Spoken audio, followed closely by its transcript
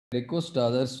Request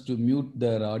others to mute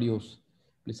their audios.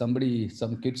 Please, somebody,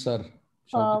 some kids are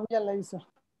shouting. Yeah, live, sir.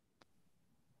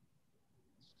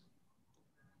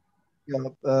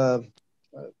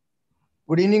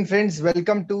 Good evening, friends.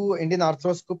 Welcome to Indian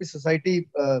Arthroscopy Society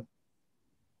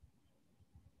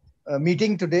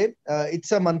meeting today.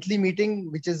 It's a monthly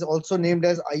meeting, which is also named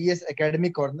as IAS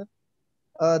Academic Corner.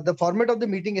 The format of the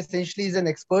meeting essentially is an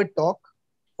expert talk,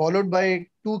 followed by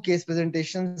 2 case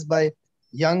presentations by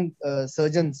young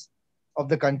surgeons of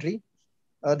the country.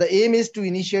 The aim is to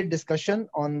initiate discussion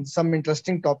on some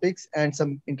interesting topics and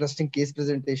some interesting case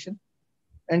presentation,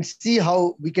 and see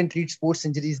how we can treat sports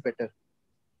injuries better.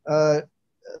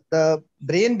 The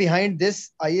brain behind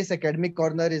this IAS Academic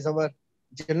Corner is our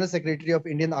General Secretary of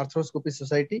Indian Arthroscopy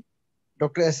Society,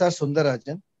 Dr. S.R.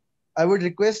 Sundararajan. I would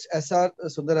request S.R.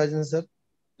 Sundararajan, sir,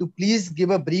 to please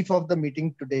give a brief of the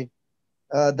meeting today,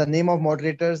 the name of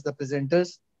moderators, the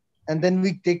presenters, and then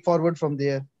we take forward from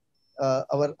there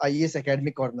our IAS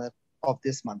Academic Corner of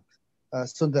this month.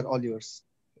 Sundar, all yours.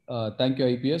 Thank you,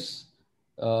 IPS.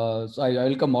 So I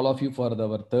welcome all of you for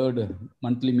our 3rd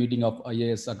monthly meeting of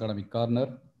IAS Academic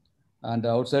Corner. And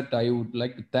outset, I would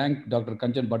like to thank Dr.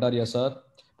 Kanchan Bhattacharya sir,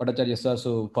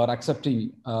 for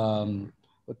accepting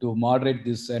to moderate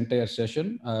this entire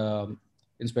session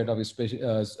in spite of his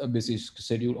busy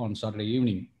schedule on Saturday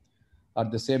evening. At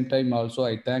the same time, also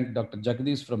I thank Dr.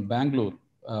 Jagadish from Bengaluru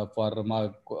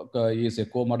he is a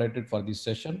co-moderator for this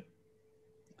session.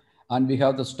 And we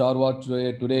have the stalwart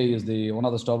today is one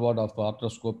of the stalwart of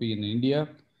arthroscopy in India,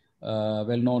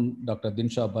 well-known Dr.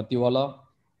 Dinshaw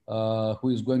who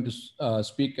is going to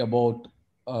speak about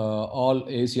all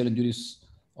ACL injuries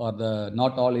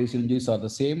not all ACL injuries are the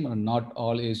same, and not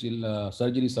all ACL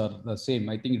surgeries are the same.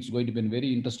 I think it's going to be a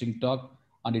very interesting talk,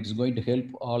 and it's going to help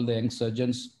all the young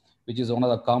surgeons, which is one of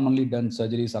the commonly done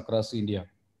surgeries across India.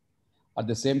 At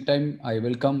the same time, I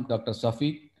welcome Dr.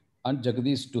 Shafiq and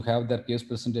Jagadish to have their case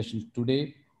presentations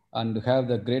today, and have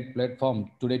the great platform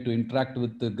today to interact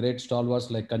with the great stalwarts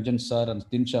like Kanchan sir and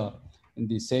Dinshaw in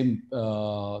the same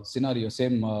scenario,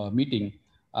 same meeting,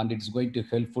 and it's going to be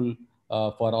helpful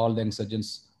for all the young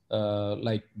surgeons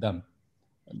like them.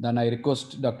 Then I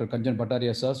request Dr. Kanchan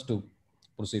Bhattacharya sir to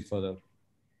proceed further.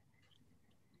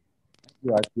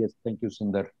 Thank you, IPS. Thank you,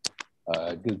 Sundar.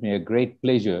 It gives me a great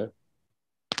pleasure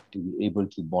to be able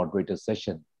to moderate a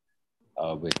session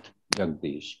with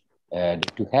Jagadish, and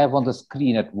to have on the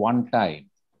screen at one time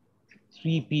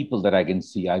 3 people that I can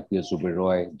see: IPS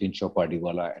Oberoi, Dinshaw,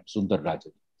 Pardiwala, and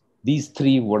Sundararajan. These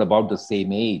 3 were about the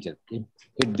same age and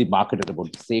hit the market at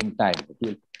about the same time.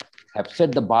 But have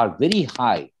set the bar very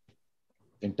high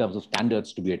in terms of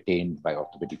standards to be attained by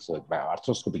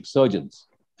arthroscopic surgeons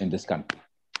in this country.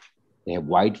 They have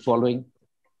wide following,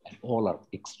 and all are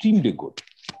extremely good.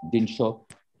 Dinshaw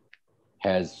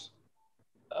has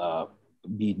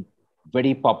been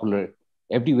very popular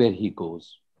everywhere he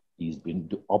goes. He's been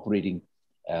operating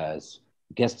as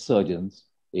guest surgeons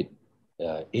in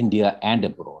India and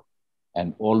abroad,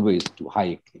 and always to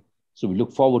high acclaim. So we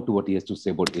look forward to what he has to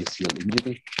say about ACL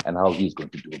injury and how he's going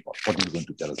to do about what he's going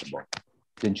to tell us about.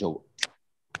 Dinshaw.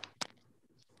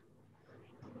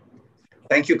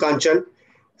 Thank you, Kanchan.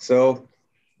 So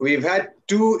we've had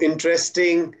 2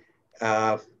 interesting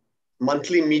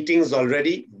monthly meetings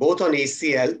already, both on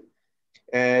ACL.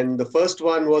 And the first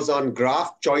one was on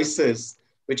graft choices,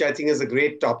 which I think is a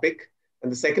great topic.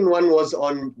 And the second one was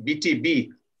on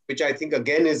BTB, which I think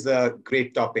again is a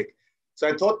great topic. So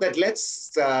I thought that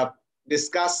let's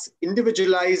discuss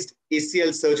individualized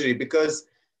ACL surgery, because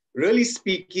really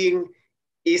speaking,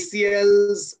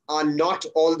 ACLs are not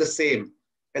all the same.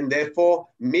 And therefore,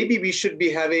 maybe we should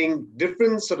be having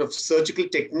different sort of surgical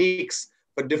techniques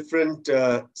for different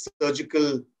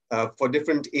for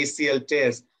different ACL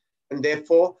tears. And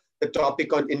therefore, the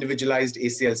topic on individualized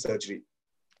ACL surgery.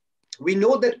 We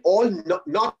know that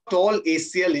not all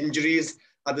ACL injuries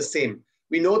are the same.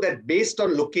 We know that based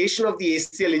on location of the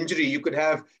ACL injury, you could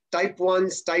have type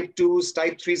 1s, type 2s,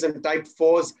 type 3s, and type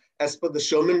 4s as per the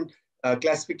Sherman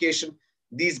classification.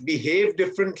 These behave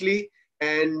differently,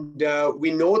 and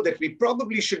we know that we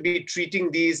probably should be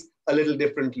treating these a little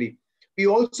differently. We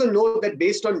also know that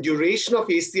based on duration of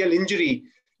ACL injury,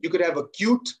 you could have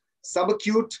acute,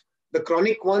 subacute, the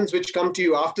chronic ones which come to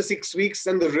you after 6 weeks,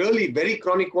 and the really very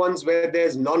chronic ones where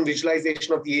there's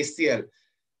non-visualization of the ACL.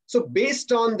 So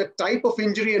based on the type of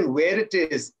injury and where it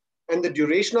is and the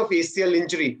duration of ACL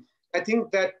injury, I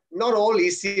think that not all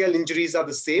ACL injuries are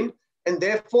the same, and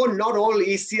therefore not all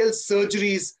ACL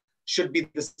surgeries should be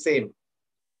the same.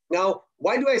 Now,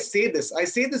 why do I say this? I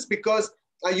say this because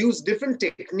I use different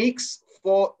techniques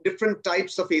for different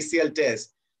types of ACL tears.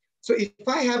 So if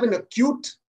I have an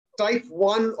acute type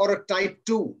 1 or a type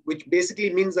 2, which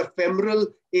basically means a femoral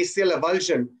ACL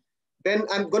avulsion, then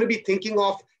I'm going to be thinking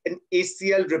of an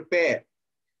ACL repair.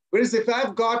 Whereas if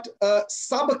I've got a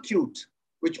subacute,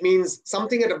 which means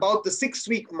something at about the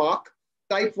 6-week mark,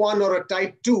 type 1 or a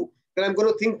type 2, then I'm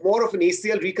going to think more of an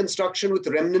ACL reconstruction with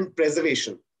remnant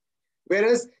preservation.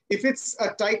 Whereas if it's a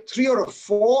type 3 or a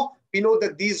 4, we know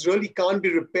that these really can't be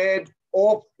repaired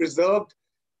or preserved.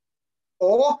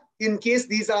 Or in case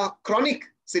these are chronic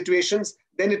situations,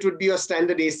 then it would be a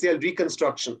standard ACL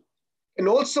reconstruction. And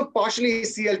also partial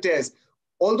ACL tears.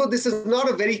 Although this is not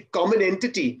a very common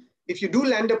entity, if you do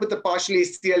land up with a partial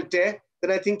ACL tear,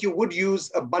 then I think you would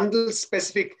use a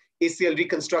bundle-specific ACL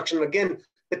reconstruction. Again,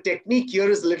 the technique here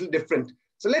is a little different.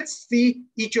 So let's see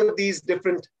each of these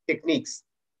different techniques.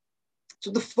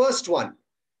 So the first one,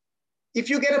 if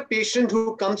you get a patient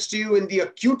who comes to you in the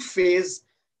acute phase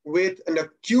with an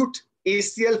acute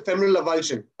ACL femoral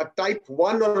avulsion, a type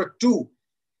 1 or a 2,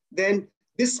 then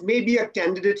this may be a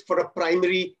candidate for a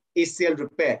primary ACL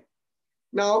repair.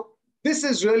 Now, this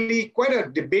is really quite a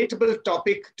debatable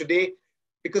topic today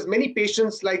because many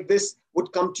patients like this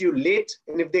would come to you late.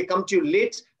 And if they come to you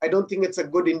late, I don't think it's a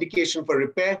good indication for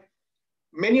repair.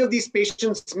 Many of these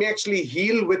patients may actually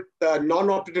heal with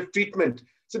non-operative treatment.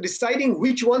 So deciding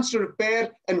which ones to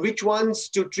repair and which ones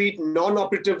to treat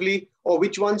non-operatively or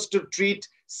which ones to treat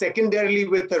secondarily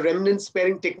with a remnant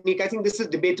sparing technique, I think this is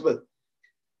debatable.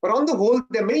 But on the whole,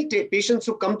 there are many patients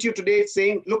who come to you today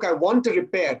saying, look, I want a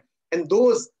repair. And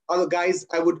those are the guys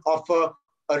I would offer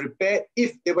a repair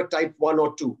if they were type 1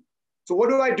 or 2. So what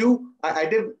do? I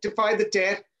identify the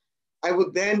tear. I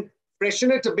would then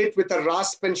freshen it a bit with a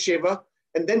rasp and shaver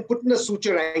and then put in a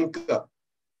suture anchor.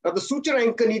 Now the suture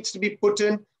anchor needs to be put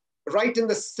in right in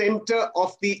the center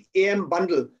of the AM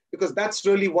bundle because that's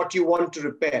really what you want to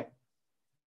repair.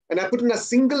 And I put in a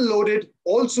single loaded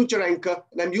all suture anchor,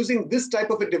 and I'm using this type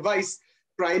of a device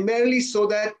primarily so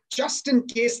that just in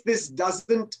case this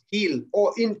doesn't heal,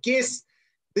 or in case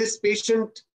this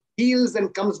patient heals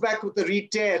and comes back with a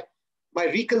re-tear, my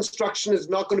reconstruction is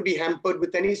not going to be hampered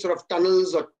with any sort of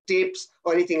tunnels or tapes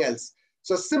or anything else.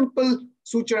 So simple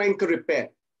suture anchor repair.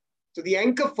 So the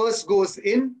anchor first goes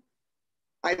in.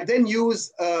 I then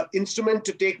use an instrument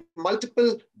to take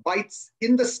multiple bites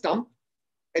in the stump.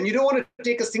 And you don't want to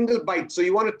take a single bite. So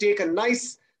you want to take a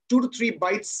nice 2 to 3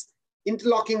 bites,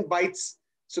 interlocking bites,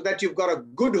 so that you've got a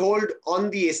good hold on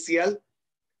the ACL.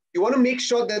 You want to make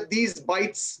sure that these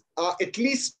bites are at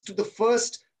least to the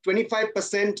first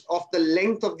 25% of the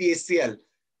length of the ACL.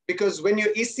 Because when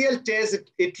your ACL tears,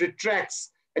 it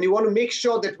retracts. And you want to make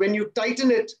sure that when you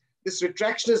tighten it, this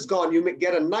retraction is gone. You may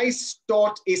get a nice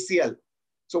taut ACL.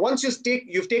 So once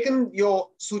you've taken your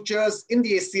sutures in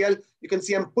the ACL, you can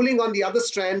see I'm pulling on the other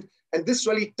strand, and this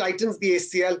really tightens the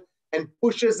ACL and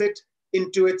pushes it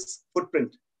into its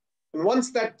footprint. And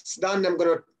once that's done, I'm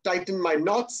going to tighten my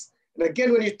knots. And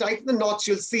again, when you tighten the knots,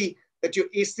 you'll see that your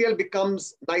ACL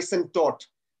becomes nice and taut.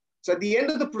 So at the end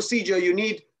of the procedure, you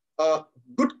need a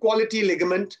good quality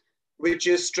ligament, which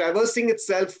is traversing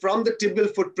itself from the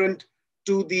tibial footprint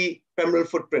to the femoral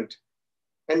footprint.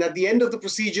 And at the end of the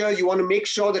procedure, you want to make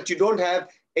sure that you don't have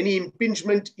any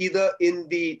impingement either in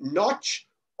the notch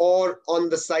or on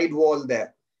the side wall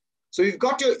there. So you've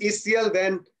got your ACL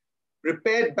then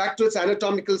repaired back to its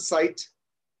anatomical site.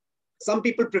 Some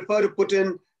people prefer to put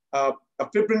in a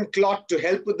fibrin clot to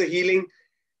help with the healing.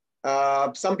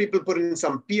 Some people put in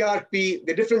some PRP.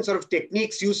 There are different sort of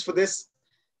techniques used for this.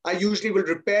 I usually will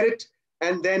repair it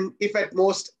and then, if at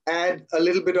most, add a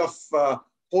little bit of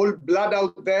whole blood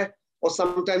out there, or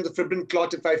sometimes a fibrin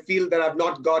clot if I feel that I've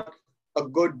not got a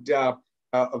good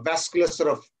vascular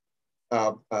sort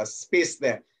of space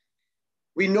there.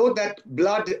 We know that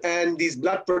blood and these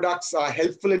blood products are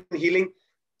helpful in healing.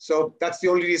 So that's the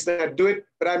only reason I do it.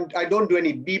 But I don't do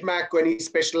any BMAC or any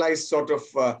specialized sort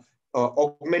of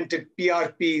augmented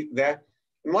PRP there.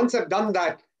 And once I've done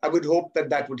that, I would hope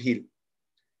that that would heal.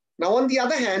 Now, on the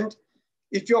other hand,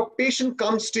 if your patient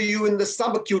comes to you in the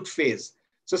subacute phase,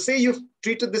 so say you've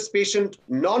treated this patient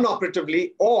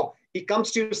non-operatively, or he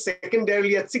comes to you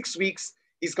secondarily at 6 weeks,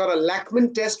 he's got a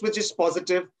Lachman test which is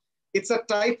positive, it's a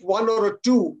type 1 or a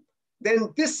 2,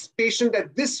 then this patient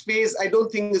at this phase, I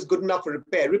don't think is good enough for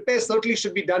repair. Repair certainly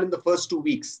should be done in the first 2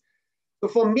 weeks. So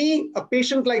for me, a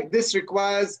patient like this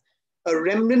requires a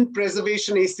remnant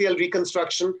preservation ACL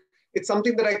reconstruction. It's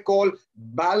something that I call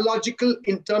biological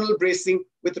internal bracing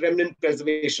with remnant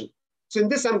preservation. So in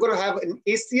this, I'm going to have an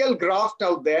ACL graft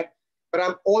out there, but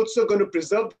I'm also going to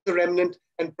preserve the remnant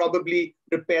and probably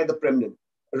repair the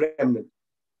remnant.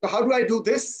 So how do I do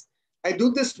this? I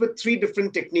do this with 3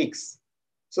 different techniques.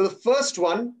 So the first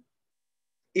one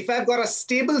if I've got a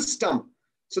stable stump,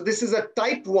 so this is a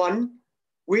type 1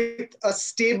 with a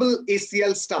stable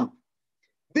ACL stump.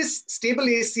 This stable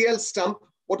ACL stump,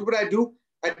 what would I do?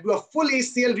 I'd do a full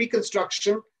ACL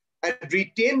reconstruction. I'd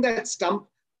retain that stump,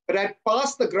 but I'd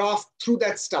pass the graft through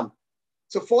that stump.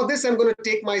 So for this, I'm going to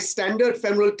take my standard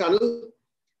femoral tunnel.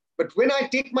 But when I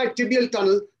take my tibial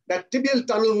tunnel, that tibial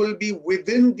tunnel will be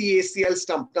within the ACL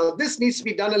stump. Now, this needs to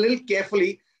be done a little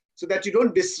carefully so that you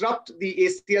don't disrupt the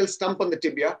ACL stump on the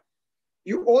tibia.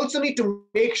 You also need to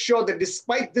make sure that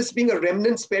despite this being a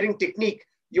remnant sparing technique,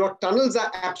 your tunnels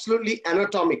are absolutely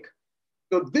anatomic.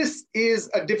 So this is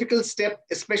a difficult step,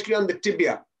 especially on the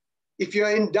tibia. If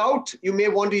you're in doubt, you may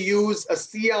want to use a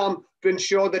C-arm to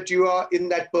ensure that you are in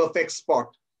that perfect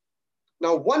spot.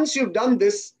 Now, once you've done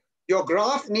this, your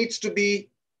graft needs to be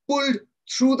pulled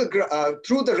through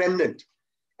the remnant.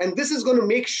 And this is going to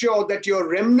make sure that your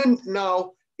remnant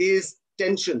now is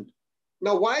tensioned.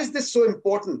 Now, why is this so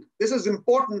important? This is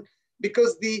important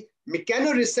because the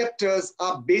mechanoreceptors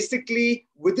are basically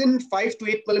within 5 to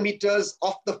 8 millimeters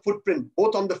of the footprint,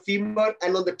 both on the femur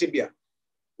and on the tibia.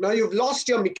 Now, you've lost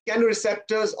your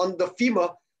mechanoreceptors on the femur,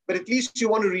 but at least you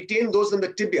want to retain those in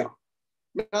the tibia.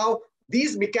 Now,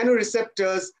 these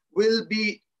mechanoreceptors will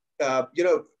be,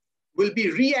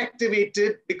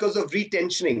 reactivated because of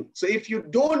retensioning. So if you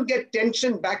don't get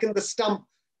tension back in the stump,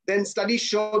 then studies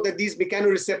show that these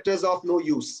mechanoreceptors are of no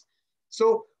use.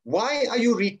 So why are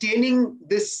you retaining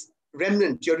this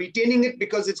remnant? You're retaining it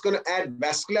because it's going to add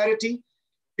vascularity.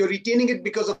 You're retaining it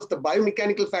because of the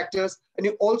biomechanical factors, and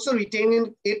you're also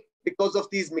retaining it because of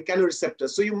these mechanoreceptors.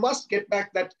 So you must get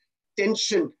back that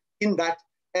tension in that.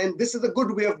 And this is a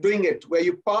good way of doing it, where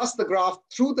you pass the graft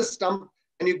through the stump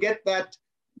and you get that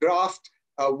graft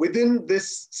within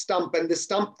this stump, and the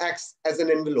stump acts as an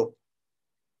envelope.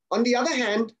 On the other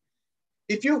hand,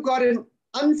 if you've got an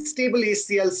unstable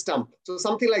ACL stump, so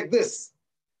something like this.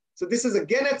 So this is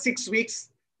again at 6 weeks.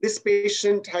 This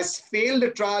patient has failed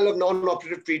a trial of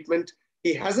non-operative treatment.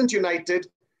 He hasn't united.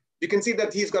 You can see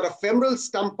that he's got a femoral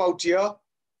stump out here,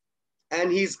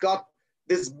 and he's got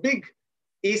this big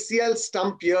ACL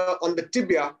stump here on the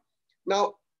tibia.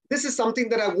 Now, this is something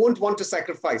that I won't want to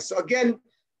sacrifice. So again,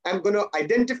 I'm going to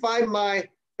identify my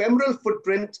femoral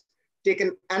footprint, take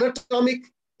an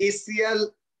anatomic ACL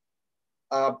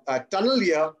tunnel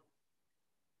here.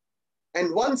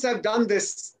 And once I've done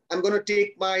this, I'm going to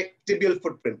take my tibial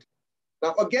footprint.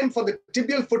 Now, again, for the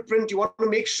tibial footprint, you want to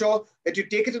make sure that you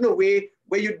take it in a way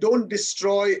where you don't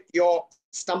destroy your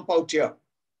stump out here.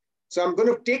 So I'm going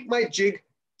to take my jig,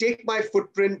 take my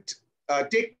footprint,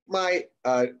 take my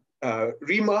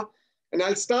reamer, and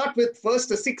I'll start with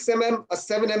first a 6 mm, a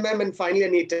 7 mm, and finally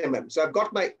an 8 mm. So I've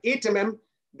got my 8 mm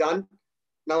done.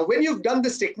 Now, when you've done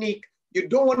this technique, you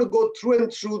don't want to go through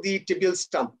and through the tibial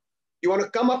stump. You want to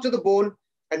come up to the bone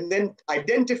and then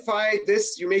identify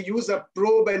this. You may use a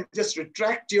probe and just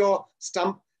retract your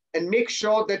stump and make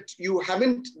sure that you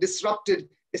haven't disrupted,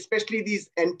 especially these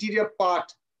anterior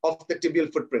part of the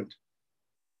tibial footprint.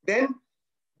 Then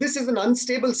this is an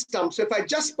unstable stump. So if I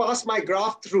just pass my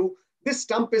graft through, this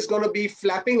stump is going to be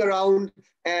flapping around,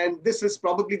 and this is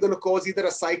probably going to cause either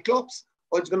a cyclops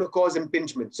or it's going to cause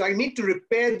impingement. So I need to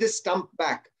repair this stump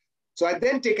back. So I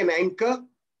then take an anchor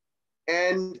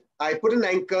and I put an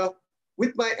anchor.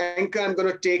 With my anchor, I'm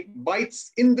going to take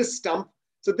bites in the stump.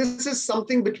 So this is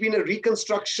something between a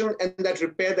reconstruction and that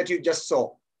repair that you just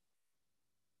saw.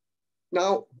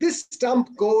 Now, this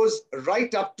stump goes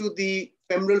right up to the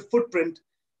femoral footprint.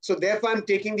 So therefore, I'm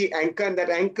taking the anchor, and that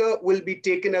anchor will be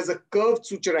taken as a curved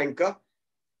suture anchor.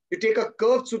 You take a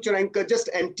curved suture anchor just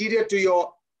anterior to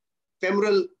your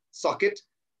femoral socket,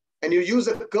 and you use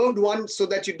a curved one so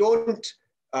that you don't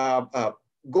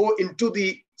go into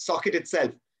the socket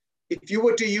itself. If you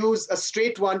were to use a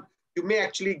straight one, you may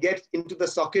actually get into the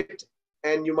socket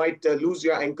and you might lose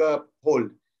your anchor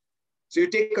hold. So you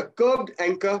take a curved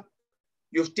anchor,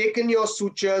 you've taken your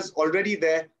sutures already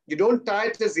there, you don't tie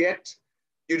it as yet,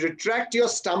 you retract your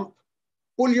stump,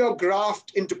 pull your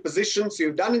graft into position. So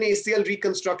you've done an ACL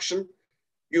reconstruction,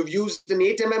 you've used an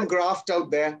 8 mm graft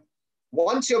out there.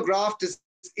 Once your graft is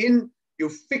in,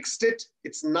 you've fixed it,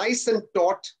 it's nice and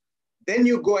taut, then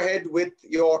you go ahead with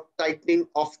your tightening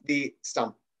of the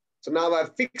stump. So now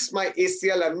I've fixed my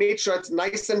ACL, I've made sure it's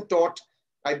nice and taut.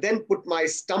 I then put my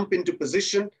stump into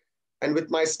position, and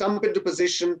with my stump into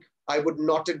position, I would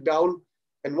knot it down.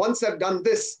 And once I've done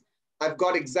this, I've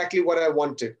got exactly what I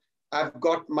wanted. I've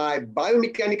got my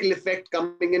biomechanical effect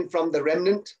coming in from the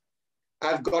remnant.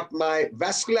 I've got my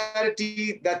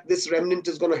vascularity that this remnant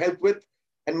is going to help with.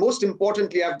 And most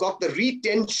importantly, I've got the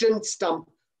retention stump,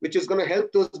 which is going to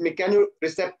help those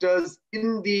mechanoreceptors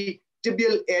in the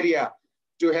tibial area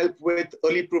to help with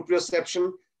early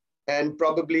proprioception and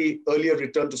probably earlier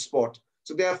return to sport.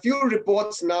 So there are a few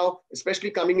reports now,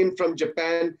 especially coming in from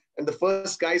Japan, and the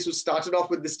first guys who started off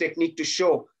with this technique to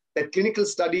show that clinical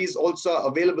studies also are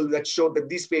available that show that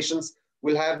these patients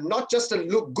will have not just a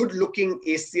good looking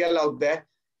ACL out there,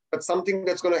 but something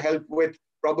that's going to help with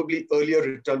probably earlier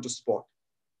return to sport.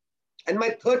 And my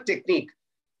third technique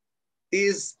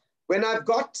is when I've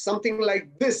got something like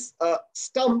this, a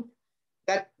stump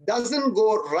that doesn't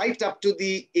go right up to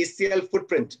the ACL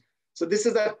footprint. So this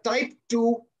is a type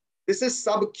 2, this is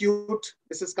subacute,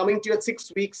 this is coming to you at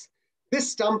 6 weeks.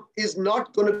 This stump is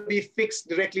not going to be fixed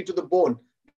directly to the bone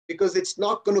because it's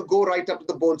not going to go right up to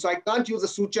the bone. So I can't use a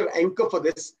suture anchor for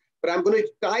this, but I'm going to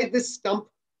tie this stump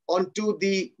onto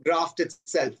the graft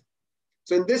itself.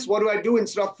 So in this, what do?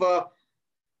 Instead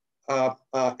of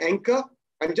anchor,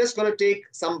 I'm just going to take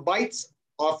some bites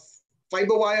of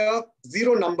fiber wire,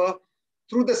 0 number,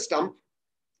 through the stump,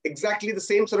 exactly the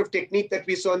same sort of technique that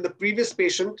we saw in the previous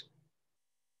patient.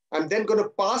 I'm then going to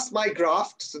pass my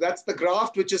graft. So that's the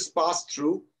graft which is passed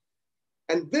through.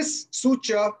 And this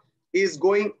suture is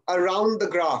going around the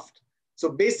graft. So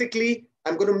basically,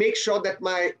 I'm going to make sure that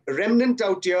my remnant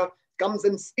out here comes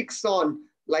and sticks on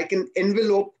like an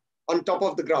envelope on top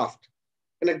of the graft.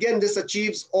 And again, this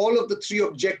achieves all of the 3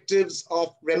 objectives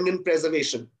of remnant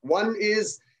preservation. One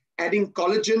is adding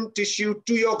collagen tissue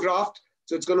to your graft.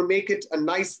 So it's going to make it a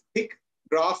nice thick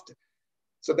graft.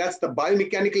 So that's the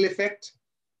biomechanical effect.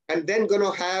 And then going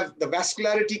to have the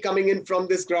vascularity coming in from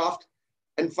this graft.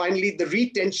 And finally, the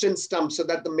retention stump so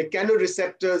that the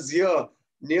mechanoreceptors here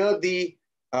near the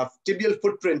tibial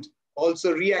footprint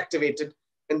also reactivated.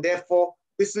 And therefore,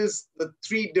 this is the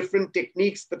 3 different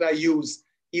techniques that I use,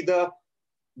 either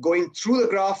going through the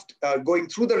graft, going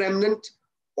through the remnant,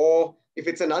 or if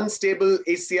it's an unstable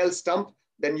ACL stump,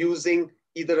 then using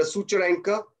either a suture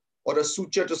anchor or a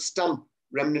suture to stump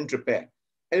remnant repair.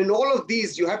 And in all of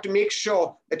these, you have to make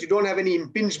sure that you don't have any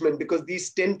impingement because these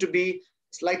tend to be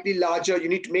slightly larger. You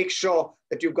need to make sure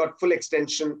that you've got full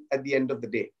extension at the end of the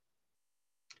day.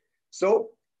 So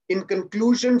in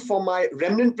conclusion, for my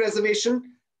remnant preservation,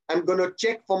 I'm going to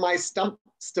check for my stump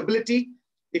stability.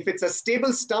 If it's a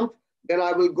stable stump, then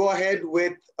I will go ahead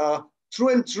with through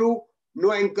and through,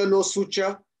 no anchor, no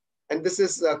suture. And this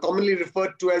is commonly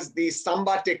referred to as the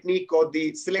Samba technique or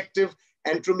the selective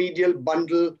anteromedial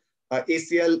bundle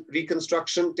ACL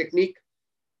reconstruction technique.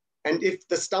 And if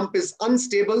the stump is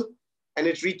unstable and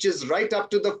it reaches right up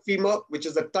to the femur, which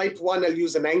is a type 1, I'll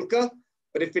use an anchor.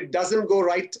 But if it doesn't go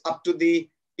right up to the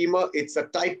femur, it's a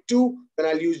type 2, then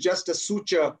I'll use just a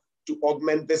suture to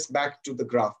augment this back to the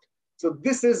graft. So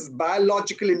this is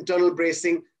biological internal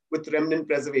bracing with remnant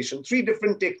preservation. 3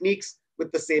 different techniques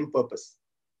with the same purpose.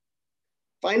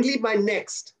 Finally, my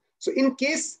next. So in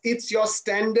case it's your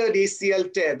standard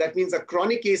ACL tear, that means a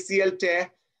chronic ACL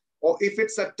tear, or if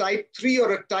it's a type 3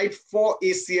 or a type 4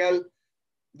 ACL,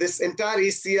 this entire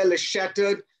ACL is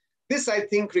shattered. This, I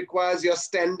think, requires your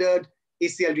standard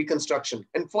ACL reconstruction.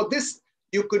 And for this,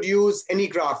 you could use any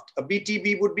graft. A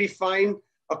BTB would be fine.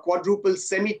 A quadruple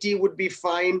semi-T would be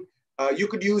fine. You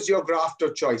could use your graft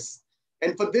of choice.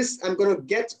 And for this, I'm going to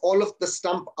get all of the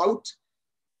stump out.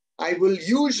 I will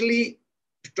usually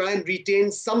try and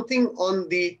retain something on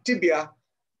the tibia,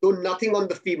 though nothing on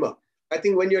the femur. I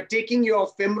think when you're taking your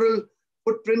femoral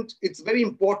footprint, it's very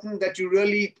important that you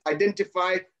really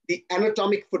identify the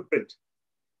anatomic footprint.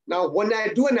 Now, when I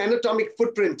do an anatomic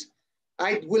footprint,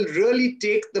 I will really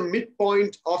take the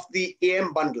midpoint of the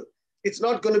AM bundle. It's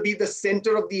not going to be the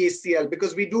center of the ACL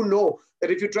because we do know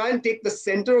that if you try and take the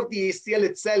center of the ACL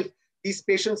itself, these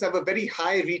patients have a very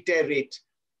high re-tear rate.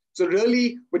 So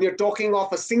really, when you're talking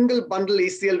of a single bundle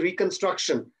ACL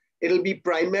reconstruction, it'll be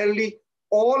primarily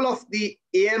all of the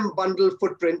AM bundle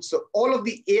footprint. So all of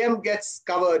the AM gets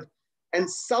covered and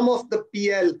some of the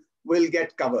PL will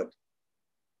get covered.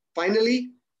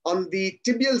 Finally, on the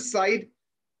tibial side,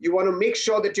 you want to make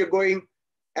sure that you're going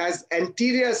as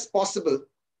anterior as possible,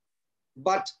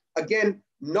 but again,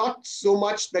 not so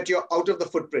much that you're out of the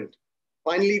footprint.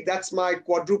 Finally, that's my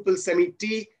quadruple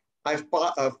semi-T. I've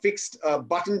fixed a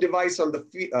button device on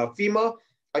the femur.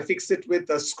 I fixed it with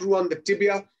a screw on the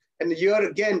tibia. And here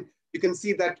again, you can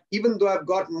see that even though I've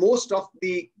got most of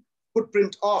the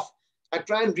footprint off, I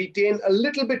try and retain a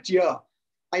little bit here.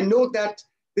 I know that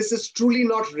this is truly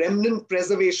not remnant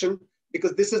preservation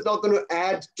because this is not going to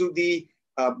add to the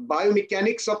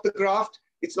biomechanics of the graft.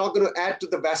 It's not going to add to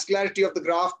the vascularity of the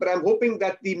graft, but I'm hoping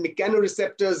that the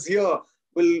mechanoreceptors here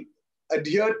will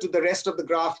adhere to the rest of the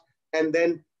graft and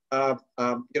then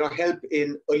help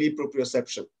in early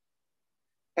proprioception.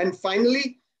 And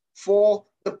finally, for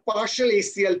the partial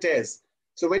ACL tears,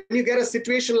 So when you get a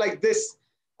situation like this,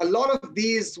 a lot of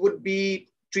these would be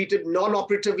treated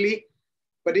non-operatively.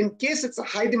 But in case it's a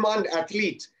high demand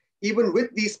athlete, even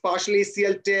with these partial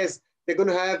ACL tears, they're going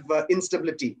to have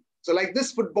instability. So like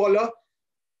this footballer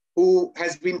who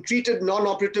has been treated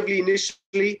non-operatively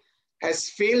initially, has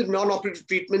failed non-operative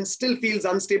treatment, still feels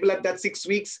unstable at that 6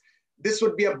 weeks, this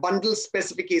would be a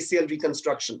bundle-specific ACL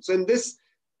reconstruction. So in this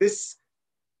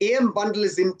AM bundle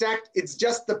is intact. It's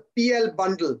just the PL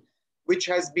bundle which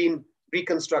has been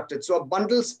reconstructed. So a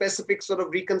bundle-specific sort of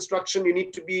reconstruction, you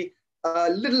need to be a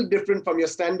little different from your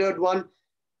standard one.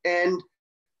 And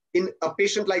in a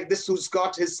patient like this who's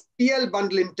got his PL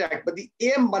bundle intact, but the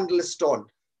AM bundle is torn.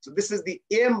 So this is the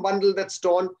AM bundle that's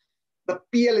torn. The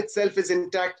PL itself is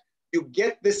intact. You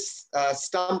get this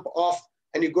stump off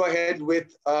and you go ahead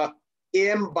with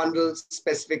AM bundle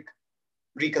specific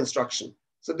reconstruction.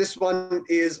 So this one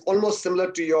is almost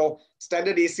similar to your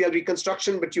standard ACL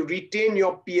reconstruction, but you retain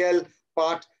your PL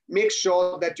part. Make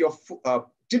sure that your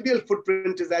tibial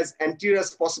footprint is as anterior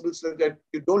as possible so that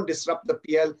you don't disrupt the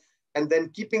PL. And then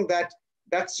keeping that,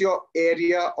 that's your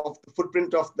area of the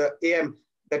footprint of the AM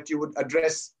that you would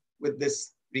address with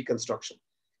this reconstruction.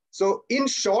 So in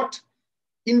short,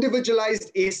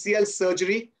 individualized ACL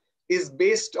surgery is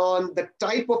based on the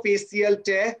type of ACL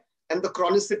tear and the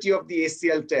chronicity of the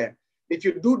ACL tear. If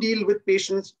you do deal with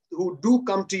patients who do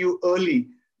come to you early,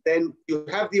 then you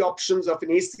have the options of an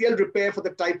ACL repair for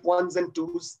the type 1s and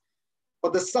 2s. For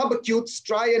the subacutes,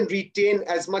 try and retain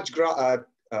as much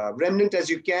remnant as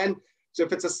you can. So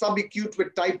if it's a subacute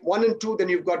with type 1 and 2, then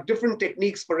you've got different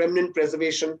techniques for remnant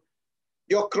preservation.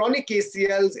 Your chronic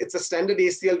ACLs, it's a standard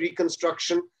ACL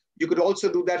reconstruction. You could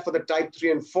also do that for the type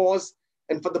 3 and 4s.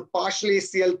 And for the partial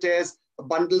ACL tears, a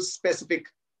bundle-specific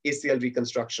ACL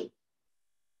reconstruction.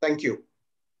 Thank you.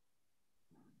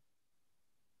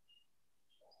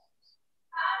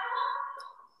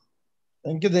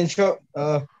 Thank you, Dinshaw.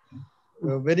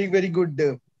 Very, very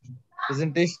good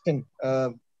presentation.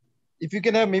 If you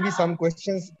can have maybe some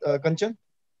questions, Kanchan.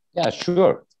 Yeah,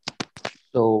 sure.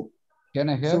 So, can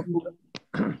I hear?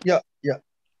 Yeah.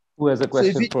 Who has a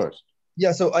question first?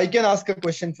 Yeah, so I can ask a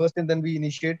question first and then we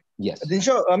initiate. Yes.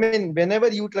 Dinshaw, I mean, whenever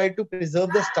you try to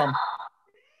preserve the stump,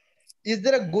 is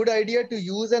there a good idea to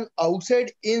use an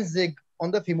outside in zig on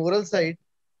the femoral side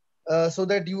so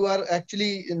that you are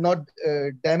actually not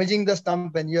damaging the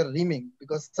stump when you're reaming?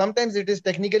 Because sometimes it is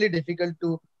technically difficult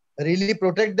to really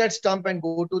protect that stump and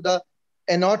go to the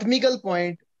anatomical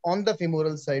point on the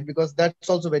femoral side, because that's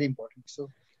also very important. So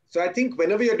I think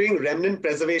whenever you're doing remnant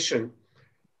preservation,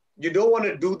 you don't want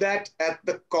to do that at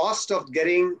the cost of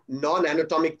getting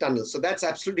non-anatomic tunnels. So that's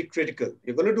absolutely critical.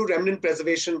 You're going to do remnant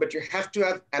preservation, but you have to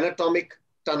have anatomic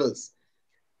tunnels.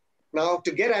 Now,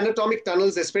 to get anatomic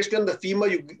tunnels, especially on the femur,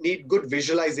 you need good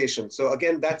visualization. So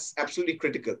again, that's absolutely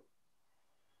critical.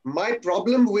 My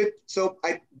problem with,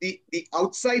 the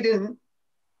outside in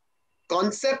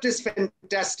concept is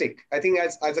fantastic. I think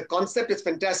as a concept, it's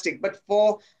fantastic. But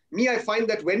for me, I find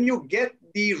that when you get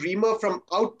the reamer from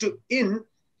out to in,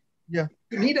 yeah,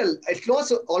 you need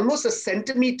almost a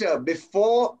centimeter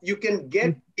before you can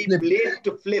get the blade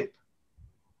to flip.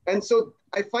 And so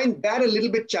I find that a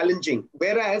little bit challenging.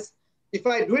 Whereas if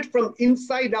I do it from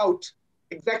inside out,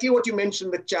 exactly what you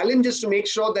mentioned, the challenge is to make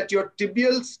sure that your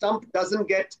tibial stump doesn't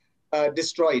get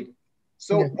destroyed.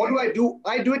 So what do?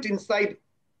 I do it inside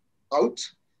out.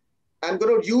 I'm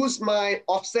going to use my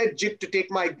offset jig to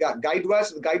take my guide wire.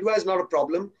 So the guide wire is not a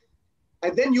problem. I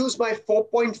then use my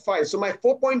 4.5. So my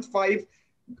 4.5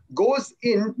 goes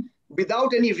in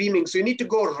without any reaming. So you need to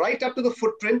go right up to the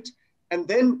footprint. And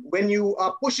then when you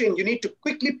are pushing, you need to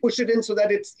quickly push it in so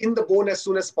that it's in the bone as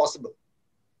soon as possible.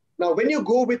 Now, when you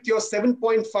go with your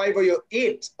 7.5 or your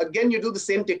 8, again, you do the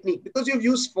same technique. Because you've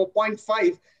used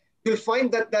 4.5, you'll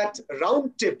find that that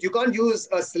round tip, you can't use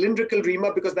a cylindrical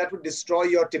reamer because that would destroy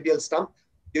your tibial stump.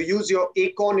 You use your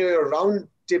acorn or your round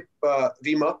tip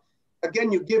reamer.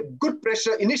 Again, you give good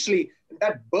pressure initially, and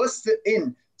that bursts it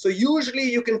in. So usually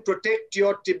you can protect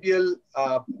your tibial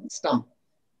stump.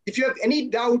 If you have any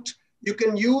doubt, you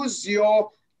can use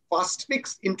your fast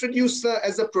fix introducer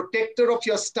as a protector of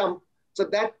your stump. So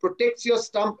that protects your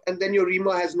stump, and then your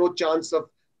reamer has no chance of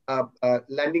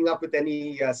landing up with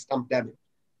any stump damage.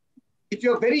 If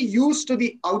you're very used to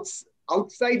the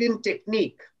outside in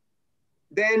technique,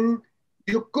 then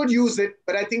you could use it,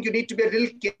 but I think you need to be a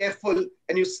little careful,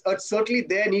 and you certainly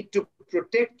there need to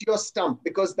protect your stump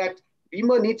because that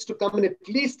reamer needs to come in at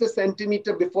least a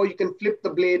centimeter before you can flip the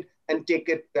blade and take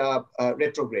it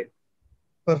retrograde.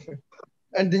 Perfect.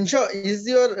 And Dinshaw,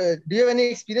 do you have any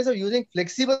experience of using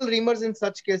flexible reamers in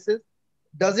such cases?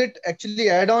 does it actually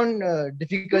add on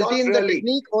difficulty Not in the really.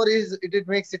 technique, or it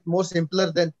makes it more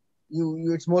simpler than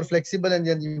it's more flexible and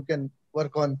then you can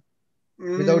work on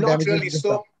without Not damaging really. the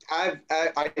stuff? So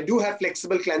I do have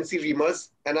flexible Clancy reamers,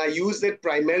 and I use it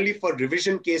primarily for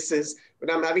revision cases when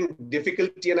I'm having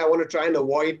difficulty and I want to try and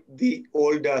avoid the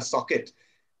old socket.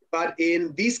 But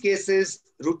in these cases,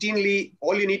 routinely,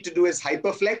 all you need to do is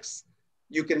hyperflex.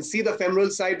 You can see the femoral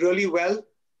side really well.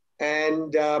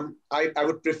 And I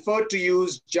would prefer to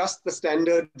use just the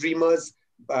standard reamers,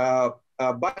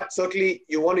 but certainly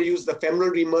you want to use the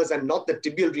femoral reamers and not the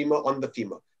tibial reamer on the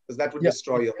femur, because that would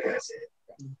destroy your face.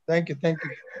 Thank you.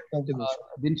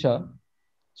 Dinshaw,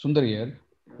 Sundar here.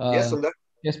 Yes, Sundar.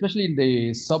 Especially in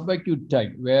the subacute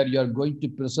type, where you are going to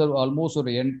preserve almost your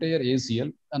entire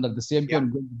ACL and at the same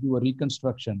time going to do a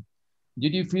reconstruction.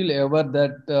 Did you feel ever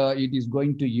that it is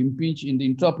going to impinge in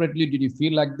the intraoperatively? Did you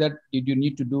feel like that? Did you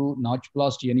need to do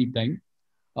notchplasty anytime?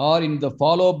 Or in the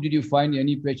follow-up, did you find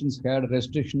any patients had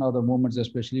restriction of the movements,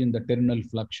 especially in the terminal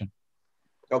flexion?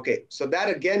 Okay, so that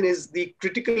again is the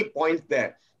critical point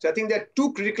there. So I think there are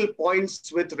two critical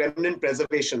points with remnant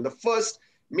preservation. The first,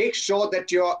 make sure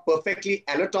that you're perfectly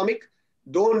anatomic.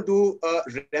 Don't do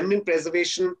remnant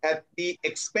preservation at the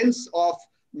expense of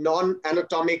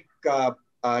non-anatomic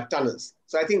tunnels.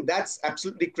 So I think that's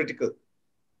absolutely critical.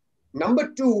 Number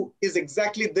two is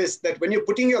exactly this, that when you're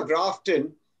putting your graft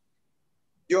in,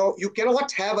 you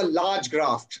cannot have a large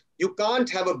graft. You can't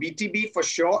have a BTB for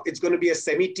sure. It's going to be a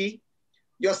semi-T.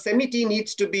 Your semi-T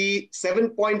needs to be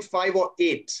 7.5 or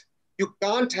 8. You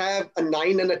can't have a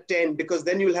 9 and a 10 because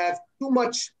then you'll have too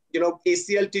much,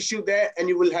 ACL tissue there and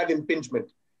you will have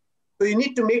impingement. So you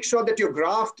need to make sure that your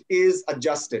graft is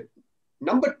adjusted.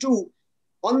 Number two,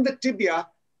 on the tibia,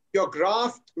 your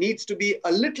graft needs to be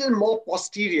a little more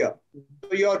posterior.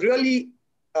 So you're really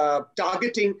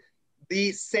targeting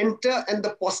the center and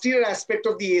the posterior aspect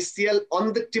of the ACL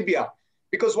on the tibia.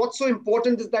 Because what's so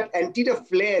important is that anterior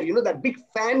flare, that big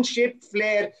fan-shaped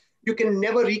flare, you can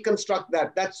never reconstruct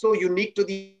that. That's so unique to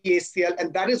the ACL,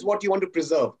 and that is what you want to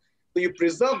preserve. So you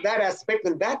preserve that aspect,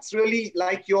 and that's really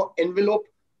like your envelope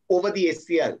over the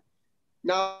ACL.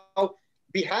 Now,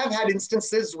 we have had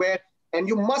instances where, and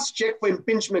you must check for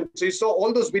impingement. So you saw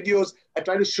all those videos I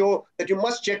try to show that you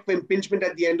must check for impingement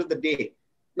at the end of the day.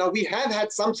 Now, we have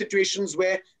had some situations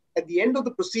where at the end of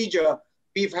the procedure,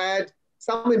 we've had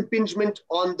some impingement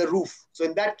on the roof. So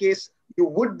in that case, you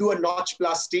would do a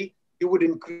notchplasty. You would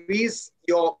increase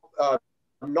your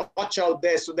notch out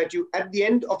there so that you, at the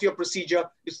end of your procedure,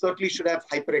 you certainly should have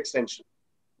hyperextension.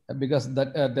 Because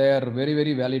that they are very,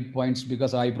 very valid points,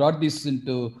 because I brought this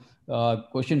into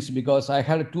questions because I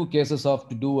had 2 cases of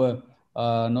to do a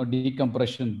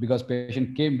decompression because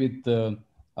patient came with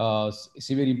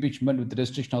severe impingement with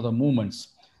restriction of the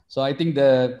movements. So I think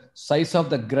the size of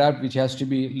the graft, which has to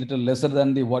be little lesser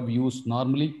than what we use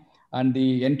normally, and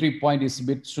the entry point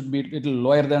should be a little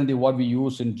lower than what we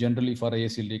use in generally for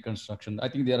ACL reconstruction. I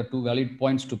think there are 2 valid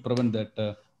points to prevent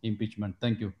that impingement.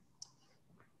 Thank you.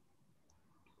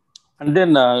 And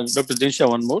then Dr. Dinshaw,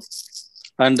 one more.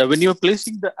 And when you're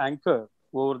placing the anchor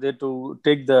over there to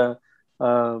take the,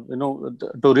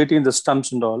 to retain the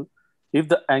stumps and all, if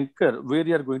the anchor, where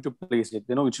you are going to place it,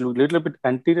 it should be a little bit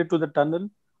anterior to the tunnel,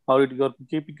 or you're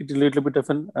keeping it a little bit of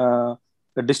an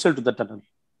distal to the tunnel?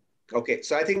 Okay,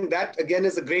 so I think that again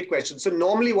is a great question. So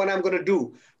normally what I'm going to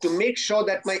do to make sure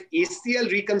that my ACL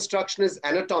reconstruction is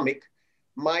anatomic,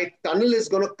 my tunnel is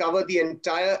going to cover the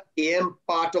entire AM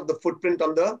part of the footprint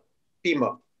on the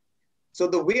femur. So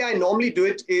the way I normally do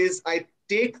it is I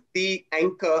take the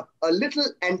anchor a little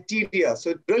anterior. So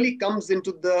it really comes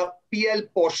into the PL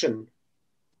portion.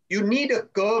 You need a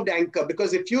curved anchor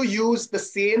because if you use the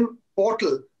same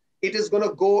portal, it is going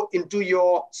to go into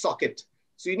your socket.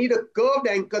 So you need a curved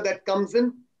anchor that comes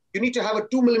in. You need to have a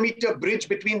 2 millimeter bridge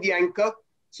between the anchor.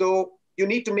 So you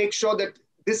need to make sure that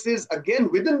this is again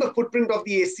within the footprint of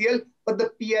the ACL, but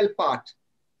the PL part.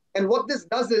 And what this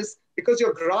does is, because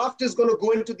your graft is going to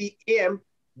go into the AM,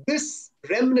 this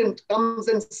remnant comes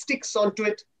and sticks onto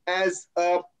it as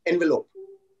an envelope.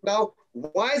 Now,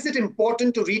 why is it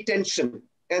important to retension?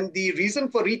 And the reason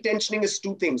for retensioning is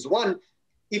 2 things. One,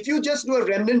 if you just do a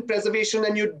remnant preservation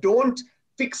and you don't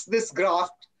fix this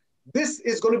graft, this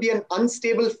is going to be an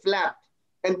unstable flap.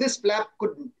 And this flap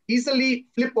could easily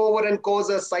flip over and cause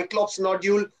a cyclops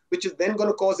nodule, which is then going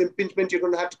to cause impingement. You're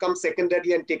going to have to come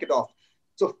secondary and take it off.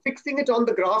 So fixing it on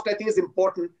the graft, I think, is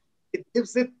important. It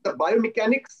gives it the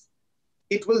biomechanics.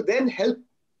 It will then help,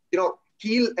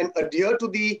 heal and adhere to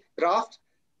the graft.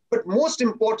 But most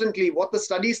importantly, what the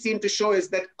studies seem to show is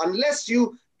that unless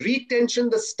you retension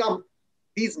the stump,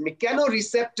 these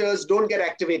mechanoreceptors don't get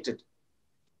activated.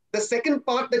 The second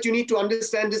part that you need to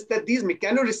understand is that these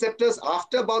mechanoreceptors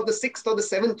after about the 6th or the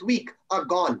 7th week are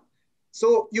gone.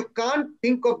 So you can't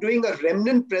think of doing a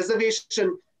remnant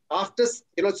preservation after,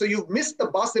 so you've missed the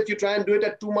bus if you try and do it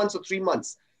at 2 months or 3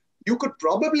 months. You could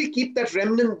probably keep that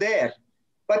remnant there,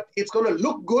 but it's going to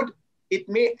look good. It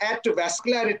may add to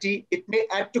vascularity. It may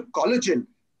add to collagen,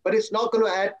 but it's not going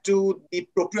to add to the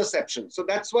proprioception. So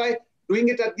that's why doing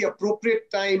it at the appropriate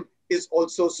time is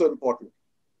also so important.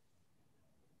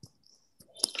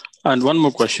 And one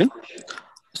more question.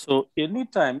 So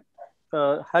anytime,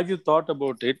 have you thought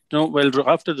about it, well,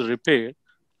 after the repair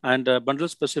and bundle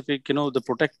specific, the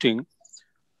protecting,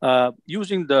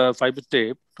 using the fiber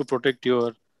tape to protect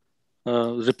your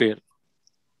repair?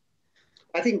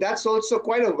 I think that's also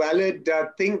quite a valid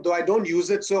thing, though I don't use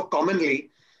it so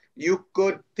commonly. You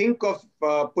could think of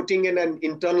putting in an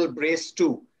internal brace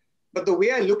too. But the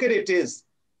way I look at it is,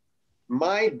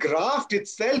 my graft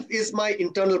itself is my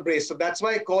internal brace. So that's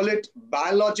why I call it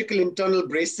biological internal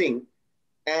bracing.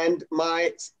 And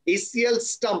my ACL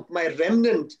stump, my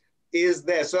remnant is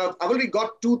there. So I've already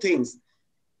got 2 things.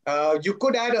 You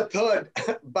could add a third,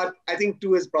 but I think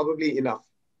 2 is probably enough.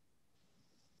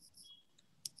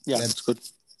 Yeah, that's good.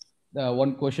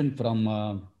 One question from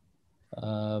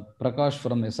Prakash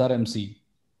from SRMC.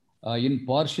 In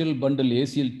partial bundle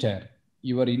ACL tear,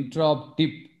 your intra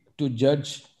tip to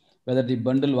judge whether the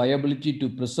bundle viability to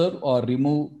preserve or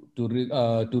remove to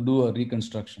do a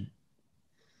reconstruction.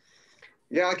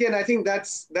 Yeah, again, I think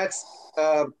that's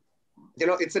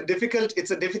it's a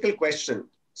difficult question.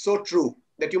 So true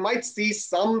that you might see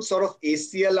some sort of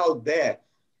ACL out there.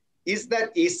 Is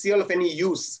that ACL of any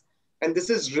use? And this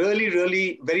is really,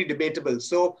 really very debatable.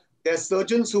 So there are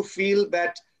surgeons who feel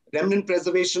that remnant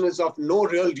preservation is of no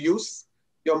real use.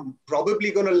 You're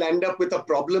probably going to land up with a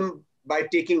problem by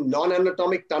taking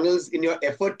non-anatomic tunnels in your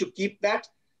effort to keep that.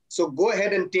 So go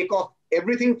ahead and take off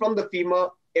everything from the femur,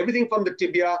 everything from the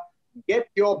tibia, get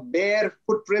your bare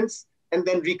footprints, and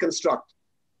then reconstruct.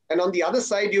 And on the other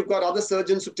side, you've got other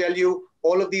surgeons who tell you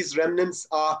all of these remnants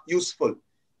are useful.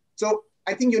 So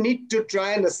I think you need to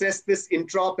try and assess this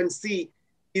intra-op and see,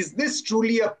 is this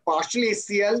truly a partial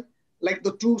ACL, like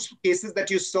the 2 cases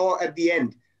that you saw at the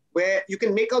end, where you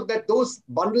can make out that those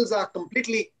bundles are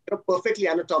completely, perfectly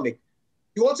anatomic.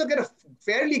 You also get a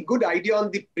fairly good idea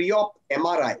on the pre-op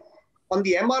MRI. On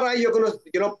the MRI, you're going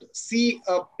to, see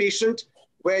a patient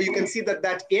where you can see that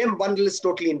that AM bundle is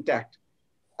totally intact.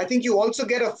 I think you also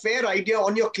get a fair idea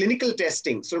on your clinical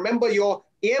testing. So remember, your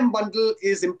AM bundle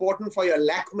is important for your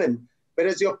Lachman,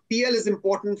 whereas your PL is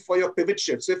important for your pivot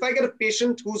shift. So if I get a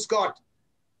patient who's got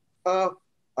a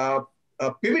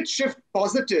pivot shift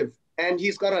positive and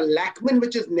he's got a Lachman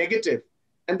which is negative,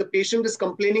 and the patient is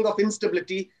complaining of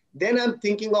instability, then I'm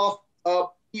thinking of a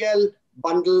PL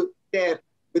bundle tear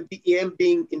with the AM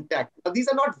being intact. Now, these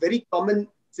are not very common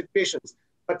situations,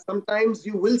 but sometimes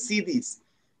you will see these.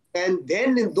 And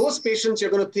then in those patients,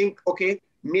 you're going to think, okay,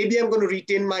 maybe I'm going to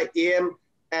retain my AM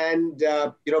and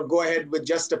go ahead with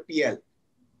just a PL.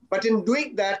 But in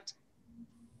doing that,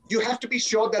 you have to be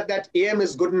sure that that AM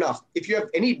is good enough. If you have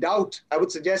any doubt, I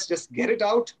would suggest just get it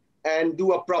out and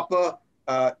do a proper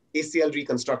ACL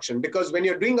reconstruction. Because when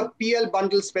you're doing a PL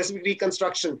bundle specific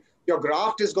reconstruction, your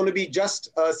graft is going to be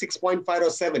just 6.5 or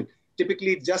 7,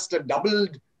 typically just a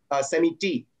doubled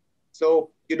semi-T.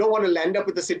 So you don't want to land up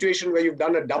with a situation where you've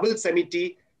done a double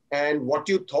semi-T and what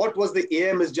you thought was the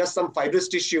AM is just some fibrous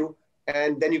tissue,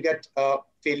 and then you get a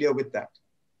failure with that.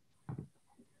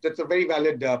 That's a very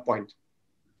valid point.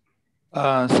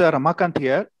 Sir, Ramakanth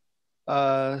here.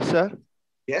 Sir?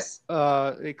 Yes?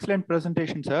 Excellent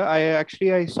presentation, sir.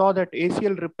 I saw that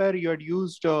ACL repair, you had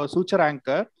used suture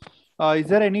anchor. Is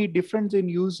there any difference in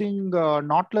using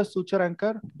knotless suture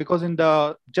anchor? Because in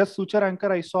the just suture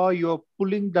anchor, I saw you're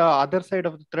pulling the other side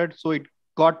of the thread, so it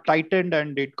got tightened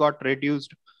and it got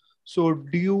reduced. So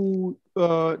do you,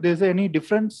 there's any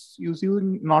difference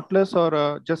using knotless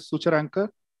or just suture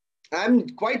anchor? I'm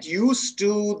quite used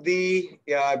to the,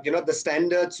 the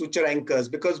standard suture anchors,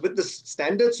 because with the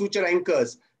standard suture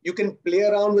anchors, you can play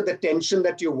around with the tension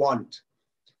that you want.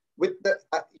 With the,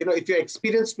 if you're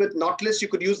experienced with knotless, you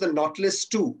could use the knotless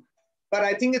too. But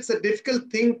I think it's a difficult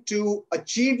thing to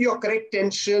achieve your correct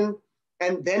tension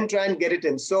and then try and get it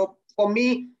in. So for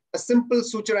me, a simple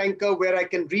suture anchor where I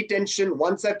can retension,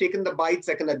 once I've taken the bites,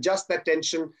 I can adjust that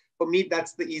tension. For me,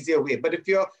 that's the easier way. But if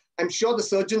you're, I'm sure the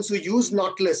surgeons who use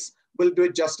knotless will do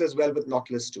it just as well with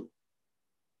knotless too.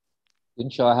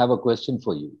 Dinshaw, I have a question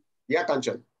for you. Yeah,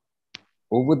 Kanchan.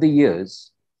 Over the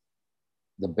years,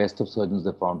 the best of surgeons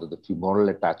have found that the femoral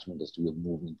attachment is to be a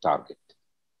moving target.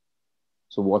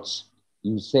 So what's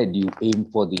you said you aim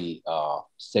for the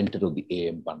center of the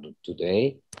AM bundle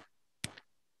today.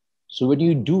 So when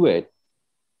you do it,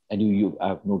 and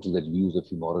I've noticed that you use a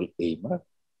femoral aimer.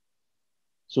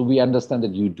 So we understand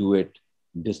that you do it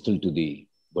distal to the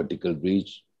vertical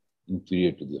ridge,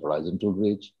 inferior to the horizontal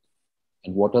ridge.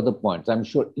 And what are the points? I'm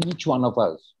sure each one of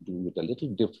us do it a little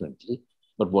differently,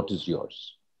 but what is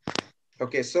yours?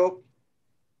 Okay, so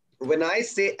when I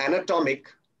say anatomic,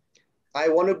 I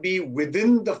want to be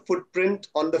within the footprint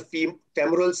on the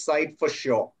femoral side for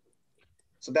sure.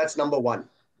 So that's number one.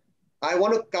 I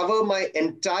want to cover my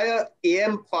entire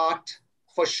AM part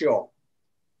for sure.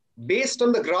 Based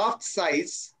on the graft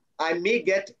size, I may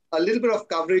get a little bit of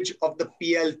coverage of the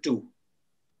PL too.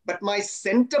 But my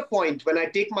center point, when I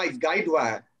take my guide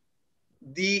wire,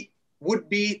 would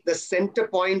be the center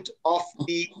point of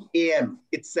the AM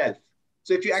itself.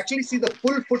 So if you actually see the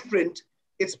full footprint,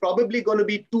 it's probably going to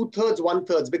be 2/3,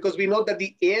 1/3, because we know that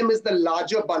the AM is the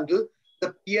larger bundle,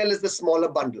 the PL is the smaller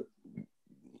bundle.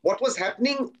 What was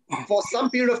happening for some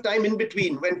period of time in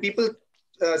between, when people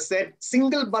said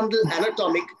single bundle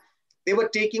anatomic, they were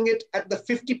taking it at the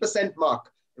 50%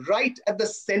 mark, right at the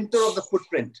center of the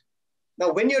footprint.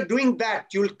 Now, when you're doing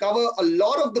that, you'll cover a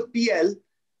lot of the PL,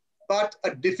 but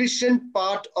a deficient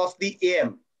part of the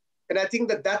AM. And I think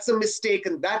that that's a mistake,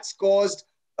 and that's caused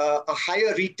a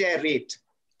higher retear rate.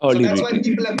 So that's why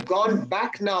people have gone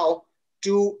back now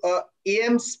to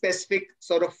AM specific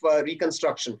sort of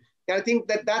reconstruction. And I think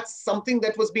that that's something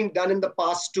that was being done in the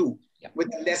past too,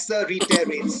 with lesser retear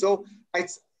rates. So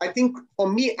I think for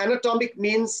me, anatomic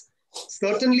means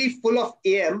certainly full of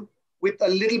AM with a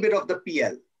little bit of the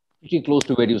PL. Pretty close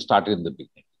to where you started in the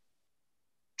beginning.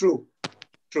 True,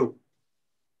 true.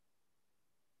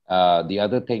 The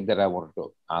other thing that I wanted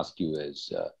to ask you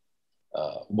is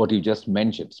what you just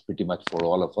mentioned, is pretty much for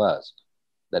all of us,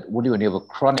 that when you have a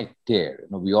chronic tear,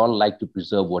 we all like to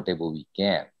preserve whatever we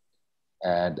can.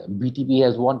 And BTB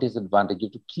has one disadvantage: you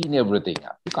have to clean everything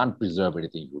up. You can't preserve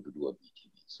anything you have to do a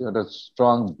BTB. So you're a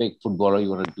strong, big footballer, you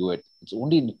want to do it. It's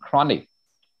only in chronic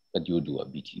that you do a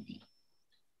BTB.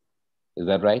 Is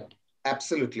that right?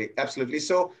 Absolutely, absolutely.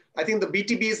 So I think the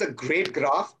BTB is a great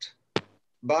graft,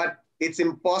 but it's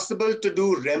impossible to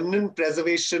do remnant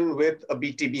preservation with a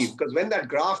BTB, because when that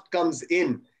graft comes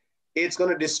in, it's going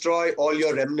to destroy all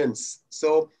your remnants.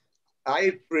 So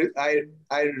I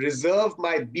reserve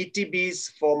my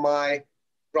BTBs for my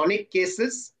chronic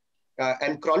cases,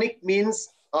 and chronic means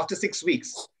after 6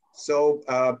 weeks. So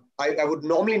I would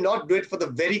normally not do it for the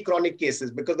very chronic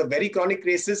cases, because the very chronic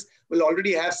cases will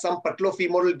already have some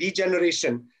patellofemoral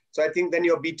degeneration. So I think then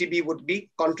your BTB would be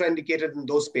contraindicated in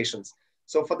those patients.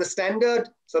 So for the standard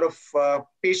sort of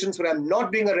patients where I'm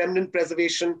not doing a remnant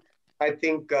preservation, I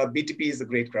think BTB is a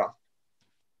great graft.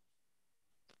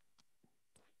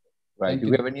 Right.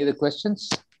 Do we have any other questions?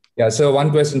 Yeah, so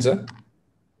one question, sir.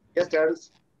 Yes,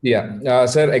 Terence. Yeah,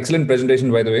 sir, excellent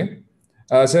presentation, by the way.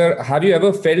 Sir, have you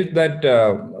ever felt that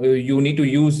you need to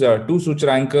use two suture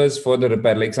anchors for the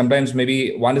repair? Like sometimes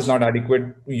maybe one is not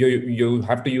adequate. You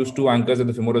have to use two anchors at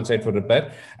the femoral side for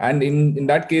repair. And in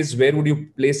that case, where would you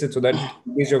place it so that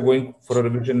in case you're going for a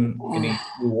revision,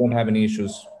 you won't have any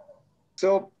issues?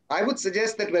 So I would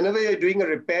suggest that whenever you're doing a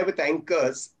repair with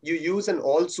anchors, you use an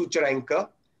all suture anchor,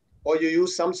 or you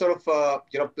use some sort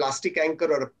of plastic anchor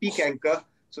or a PEEK anchor,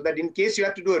 so that in case you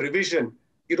have to do a revision,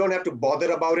 you don't have to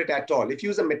bother about it at all. If you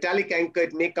use a metallic anchor,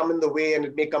 it may come in the way, and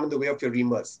it may come in the way of your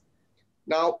reamers.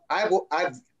 Now,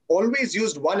 I've always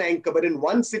used one anchor, but in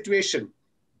one situation,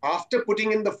 after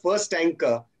putting in the first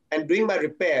anchor and doing my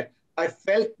repair, I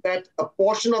felt that a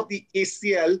portion of the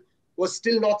ACL was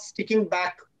still not sticking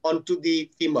back onto the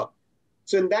femur.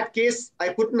 So in that case, I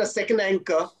put in a second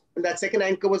anchor, and that second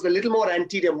anchor was a little more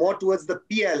anterior, more towards the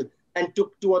PL, and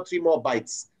took 2 or 3 more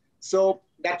bites. So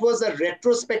that was a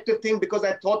retrospective thing, because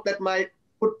I thought that my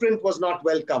footprint was not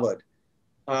well covered.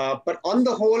 But on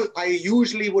the whole, I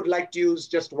usually would like to use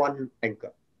just one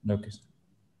anchor. Okay, sir.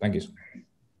 Thank you, sir.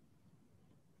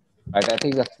 Right, I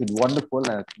think that's been wonderful,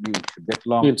 and we should get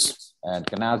long. Yes. And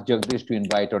can I ask Jagadish to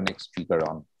invite our next speaker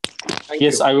on?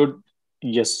 Yes, I would.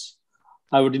 Yes,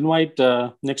 I would invite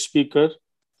next speaker,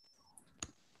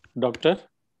 Dr.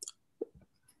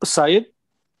 Syed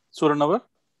Surannavar.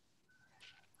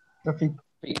 Shafiq.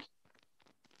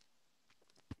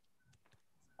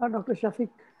 Dr. Shafiq.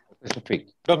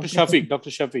 Dr.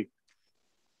 Shafiq.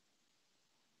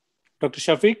 Dr.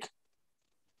 Shafiq.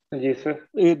 Yes, sir.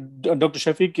 Dr.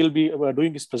 Shafiq will be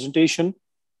doing his presentation,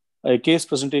 a case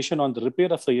presentation on the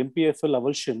repair of the MPFL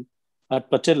avulsion at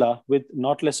patella with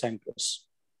knotless anchors.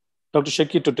 Dr.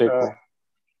 Shafiq to take over.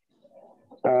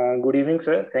 Good evening,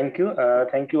 sir. Thank you.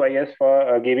 Thank you, IAS,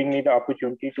 for giving me the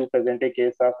opportunity to present a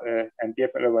case of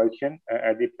MPFL avulsion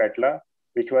at the patella,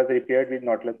 which was repaired with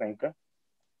knotless anchor.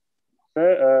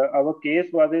 Sir, our case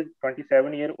was a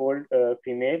 27-year-old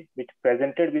female which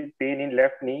presented with pain in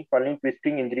left knee following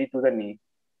twisting injury to the knee.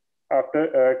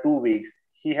 After 2 weeks,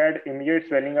 he had immediate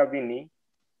swelling of the knee.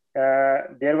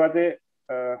 There was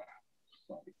a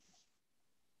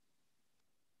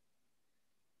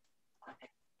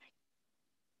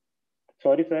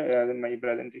sorry, sir, my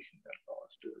presentation got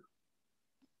lost.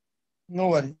 No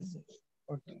worries.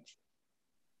 Okay.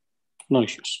 No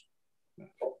issues.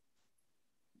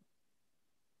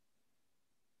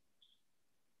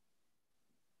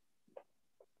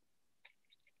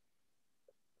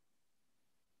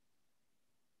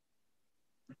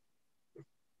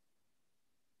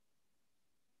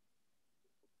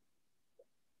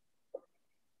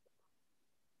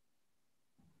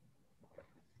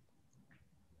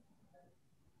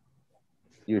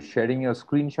 You're sharing your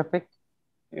screen, Shafiq?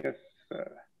 Yes,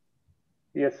 sir.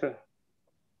 Yes, sir.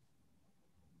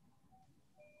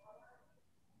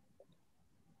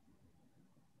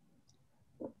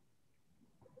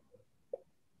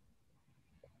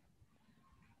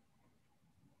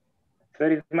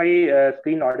 Sir, is my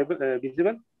screen audible,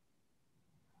 visible?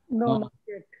 No, not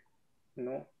yet.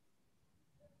 No.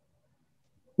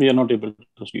 We are not able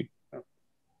to see. Okay.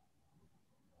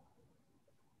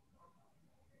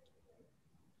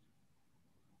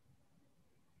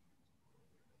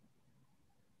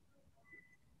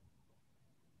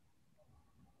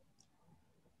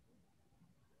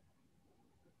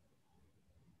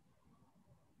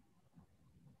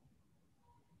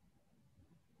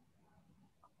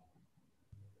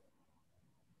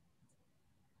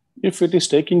 If it is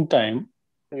taking time,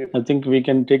 Yes. I think we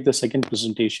can take the second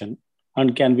presentation.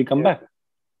 And can we come back?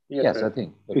 Yes, Yes, I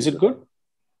think. Is it good?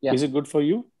 Yeah. Is it good for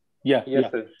you? Yeah. Yes, yeah.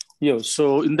 sir. Yeah.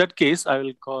 So in that case, I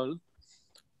will call.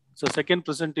 So second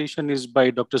presentation is by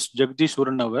Dr. Jagadish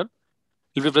Surannavar.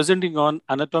 He'll be presenting on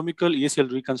anatomical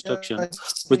ACL reconstruction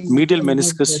with medial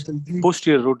meniscus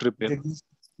posterior root repair.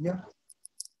 Yeah.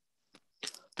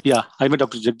 Yeah, I'm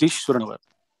Dr. Jagadish Surannavar.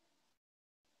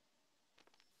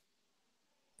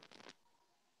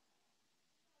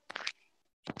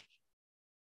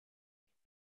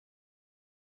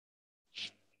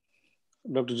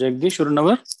 Dr. Jagadish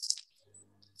Surannavar?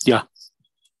 Yeah.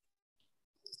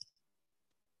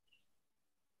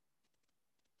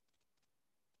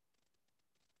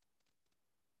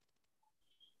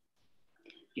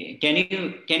 Can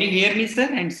you hear me, sir,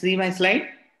 and see my slide?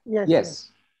 Yes.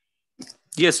 Yes.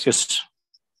 Yes, yes.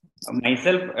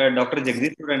 Myself, Dr.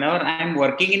 Jagadish Surannavar. I am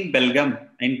working in Belgaum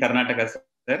in Karnataka,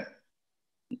 sir.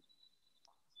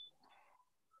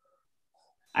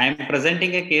 I am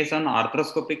presenting a case on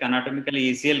arthroscopic anatomical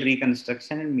ACL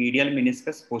reconstruction and medial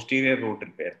meniscus posterior root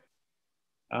repair.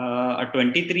 A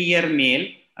 23-year male,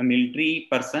 a military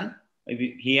person,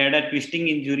 he had a twisting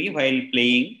injury while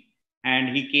playing,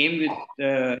 and he came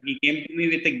to me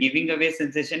with a giving away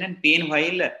sensation and pain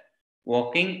while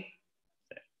walking.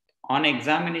 On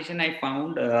examination, I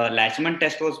found Lachman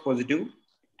test was positive,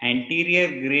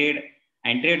 anterior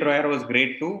drawer was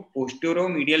grade 2, posterior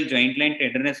medial joint line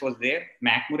tenderness was there,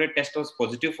 McMurray test was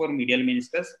positive for medial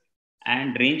meniscus,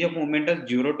 and range of movement was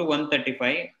 0 to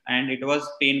 135, and it was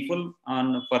painful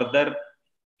on further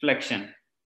flexion.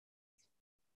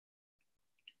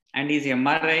 And his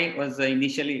MRI was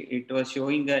initially, it was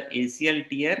showing a ACL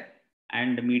tear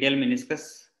and medial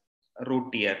meniscus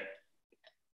root tear.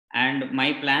 And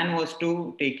my plan was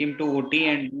to take him to OT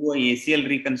and do a ACL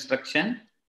reconstruction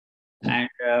and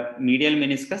medial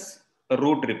meniscus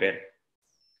root repair.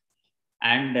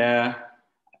 And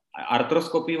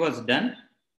arthroscopy was done.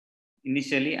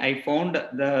 Initially, I found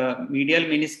the medial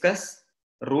meniscus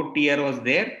root tear was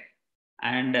there,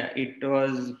 and it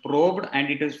was probed, and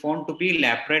it was found to be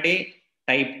Laprade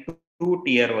type 2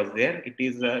 tear was there. It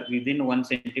is within 1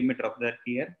 centimeter of the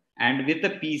tear. And with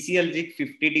the PCL jig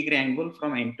 50-degree angle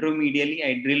from enteromedially,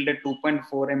 I drilled a 2.4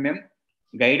 mm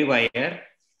guide wire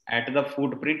at the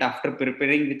footprint after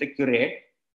preparing with a curate,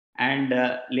 and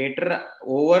later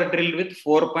over drilled with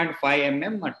 4.5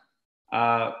 mm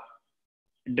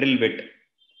drill bit.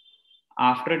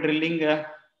 After drilling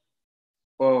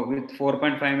with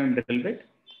 4.5 mm drill bit,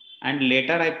 and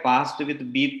later I passed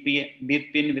with bead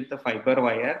pin with the fiber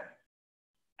wire,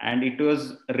 and it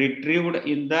was retrieved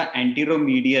in the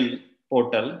anteromedial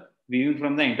portal, viewing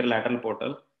from the interlateral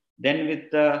portal. Then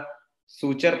with the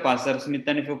suture passer, Smith &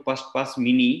 Nephew first pass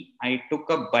mini, I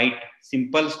took a bite,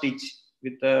 simple stitch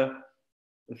with the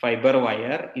fiber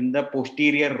wire in the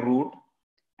posterior root,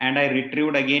 and I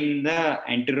retrieved again in the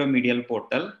anteromedial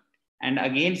portal. And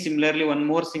again, similarly, one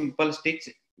more simple stitch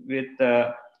with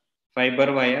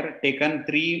fiber wire taken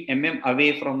 3 mm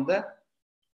away from the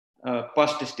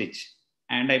first stitch.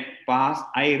 And I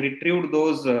retrieved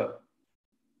those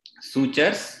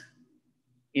sutures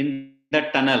in the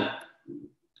tunnel.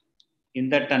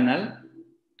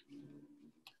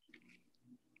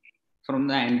 From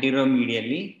the anterior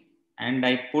medially, and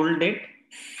I pulled it,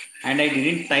 and I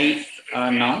didn't tie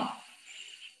now.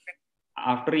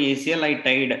 After ACL, I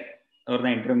tied over the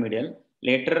intermedial.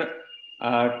 Later,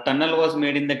 tunnel was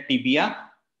made in the tibia,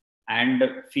 and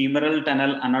femoral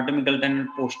tunnel, anatomical tunnel,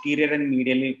 posterior and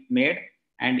medially made,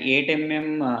 and 8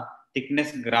 mm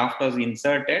thickness graft was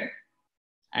inserted,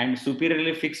 and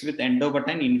superiorly fixed with endo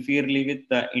button, inferiorly with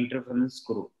the interference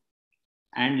screw.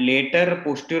 And later,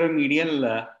 posterior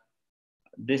medial,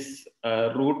 this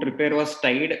root repair was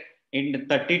tied in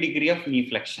 30 degree of knee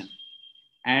flexion.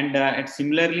 And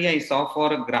similarly, I saw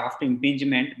for graft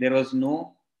impingement, there was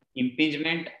no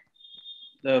impingement.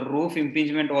 The roof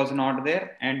impingement was not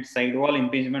there, and sidewall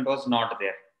impingement was not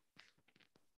there.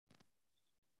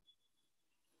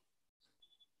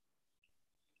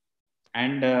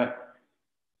 And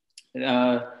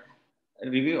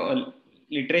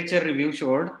literature review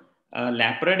showed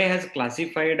Laprade has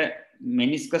classified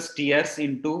meniscus tears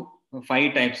into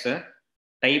 5 types.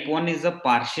 Type 1 is a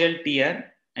partial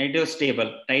tear, and it is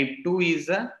stable. Type 2 is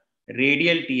a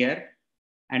radial tear,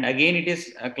 and again it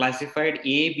is classified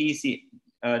A, B, C,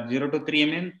 0 to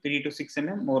 3 mm, 3 to 6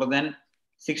 mm, more than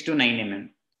 6 to 9 mm.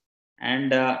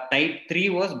 And type 3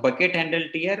 was bucket handle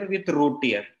tear with root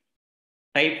tear.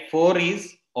 Type 4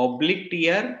 is oblique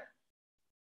tear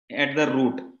at the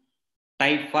root.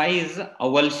 Type 5 is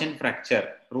avulsion fracture,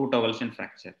 root avulsion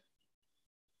fracture.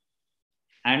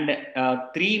 And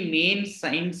 3 main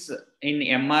signs in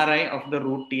MRI of the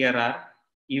root tear are,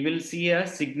 you will see a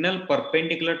signal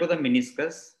perpendicular to the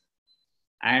meniscus,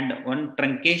 and one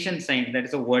truncation sign, that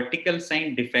is a vertical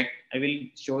sign defect. I will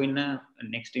show in a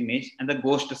next image, and the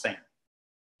ghost sign.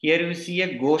 Here you see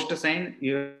a ghost sign,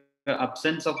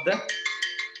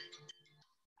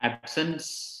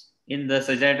 absence in the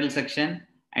sagittal section,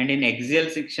 and in axial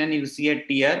section you see a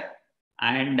tear,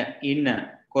 and in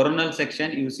coronal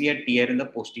section you see a tear in the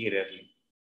posteriorly.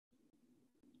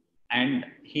 And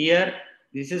here,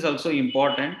 this is also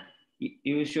important.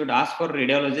 You should ask for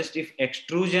radiologist if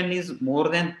extrusion is more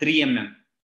than 3 mm.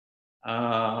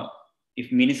 If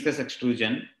meniscus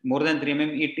extrusion more than 3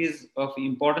 mm, it is of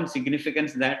important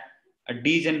significance that a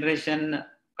degeneration,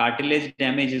 cartilage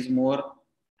damage is more,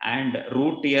 and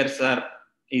root tears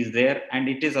is there, and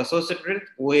it is associated with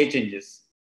OA changes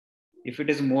if it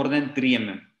is more than 3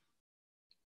 mm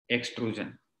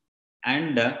extrusion.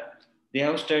 And they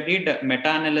have studied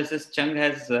meta-analysis. Chung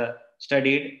has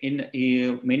studied in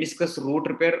meniscus root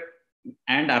repair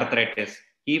and arthritis.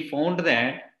 He found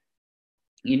that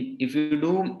if you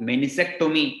do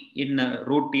meniscectomy in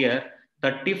root tear,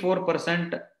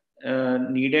 34%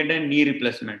 needed a knee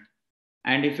replacement.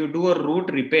 And if you do a root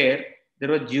repair, there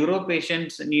were 0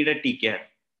 patients need a TCAR.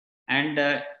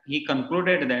 And he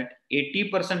concluded that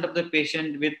 80% of the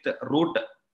patient with root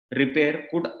repair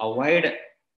could avoid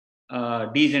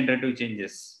degenerative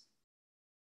changes.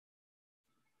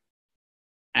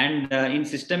 And in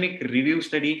systemic review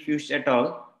study, Fuchs et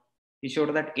al., he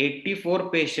showed that 84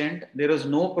 patient, there was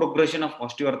no progression of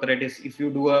osteoarthritis if you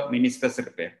do a meniscus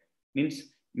repair.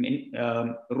 Means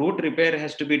root repair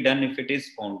has to be done if it is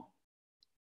found.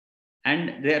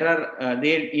 And there are,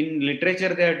 in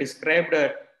literature, they are described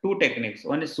 2 techniques.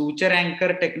 One is suture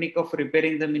anchor technique of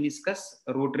repairing the meniscus,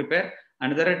 root repair.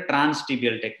 Another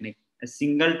trans-tibial technique, a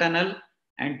single tunnel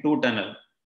and 2 tunnel.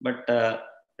 But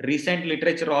recent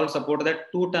literature all support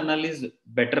that 2 tunnel is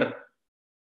better.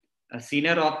 A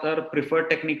senior author preferred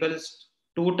technical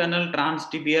 2 tunnel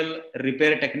trans-tibial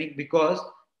repair technique, because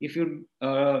if you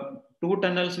 2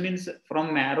 tunnels means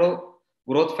from marrow,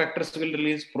 growth factors will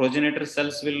release, progenitor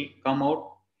cells will come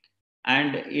out,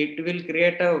 and it will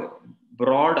create a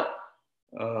broad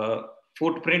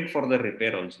footprint for the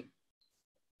repair also.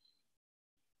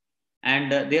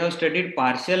 And they have studied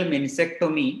partial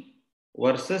meniscectomy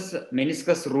versus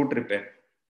meniscus root repair.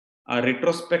 A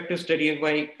retrospective study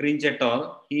by Cringe et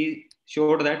al., he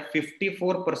showed that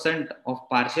 54% of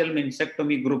partial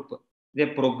meniscectomy group, they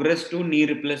progressed to knee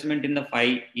replacement in the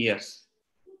 5 years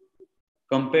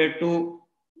compared to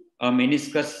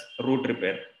meniscus root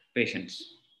repair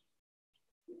patients.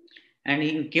 And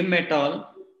in Kim et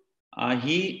al.,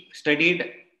 he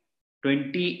studied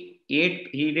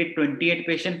 28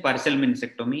 patient partial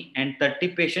meniscectomy and 30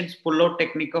 patients pull-out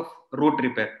technique of root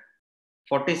repair.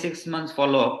 46 months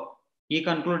follow-up. He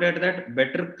concluded that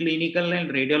better clinical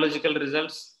and radiological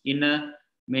results in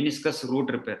meniscus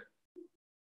root repair.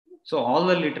 So all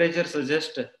the literature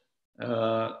suggests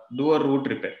do a root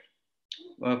repair.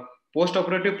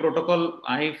 Post-operative protocol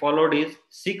I followed is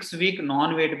 6-week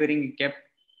non-weight bearing kept,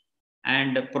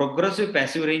 and progressive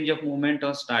passive range of movement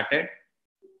was started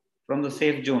from the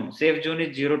safe zone. Safe zone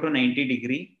is 0 to 90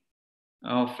 degree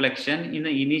flexion in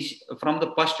the from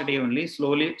the first day only,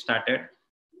 slowly started.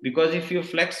 Because if you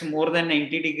flex more than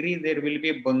 90 degree, there will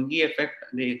be a bungy effect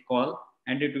they call,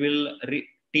 and it will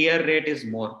tear rate is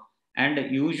more.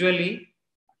 And usually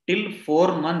till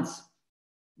 4 months,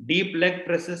 deep leg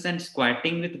presses and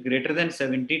squatting with greater than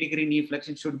 70 degree knee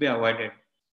flexion should be avoided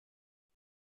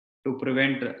to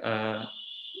prevent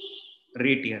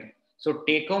re-tear. So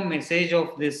take home message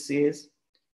of this is,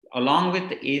 along with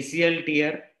ACL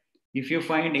tear, if you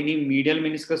find any medial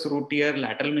meniscus root tear,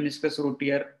 lateral meniscus root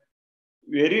tear,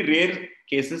 very rare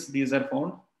cases these are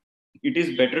found, it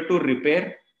is better to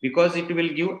repair because it will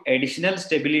give additional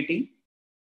stability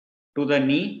to the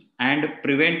knee and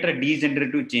prevent the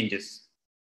degenerative changes.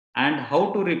 And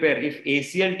how to repair? If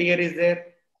ACL tear is there,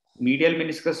 medial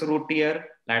meniscus root tear,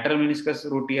 lateral meniscus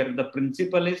root tear, the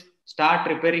principle is start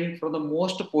repairing from the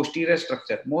most posterior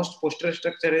structure. Most posterior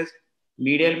structure is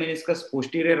medial meniscus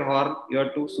posterior horn. You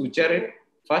have to suture it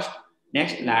first.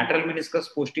 Next, lateral meniscus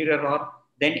posterior horn.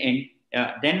 Then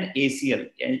ACL.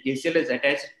 ACL is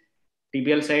attached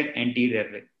tibial side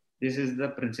anteriorly. This is the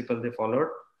principle they followed.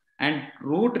 And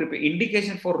root repair,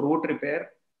 indication for root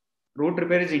repair. Root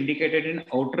repair is indicated in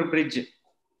outer bridge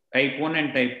type 1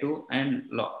 and type 2, and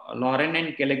Lauren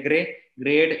and Kellegre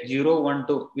grade 0, 1,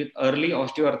 2 with early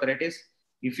osteoarthritis.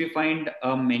 If you find a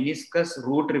meniscus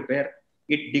root repair,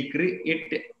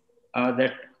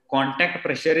 that contact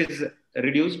pressure is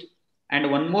reduced. And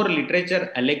one more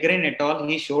literature, Allegren et al.,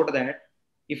 he showed that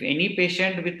if any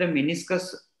patient with a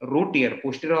meniscus root tear,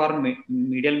 posterior or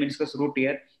medial meniscus root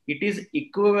tear, it is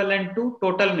equivalent to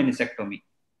total meniscectomy,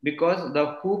 because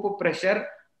the hoop pressure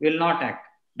will not act.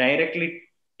 Directly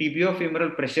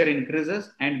tibiofemoral pressure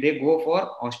increases and they go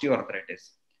for osteoarthritis.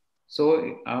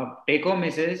 So take home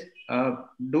message,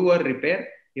 do a repair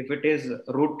if it is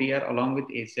root tear along with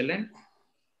ACL and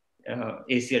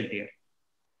ACL tear.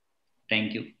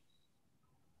 Thank you.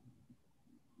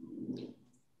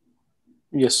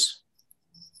 Yes.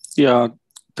 Yeah.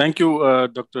 Thank you,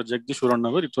 Dr. Jagadish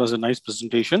Surannavar. It was a nice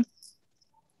presentation.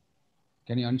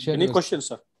 Can you unshare? Any questions,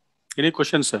 sir? Any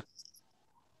questions, sir?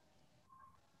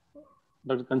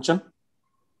 Dr. Kanchan?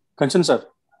 Kanchan, sir?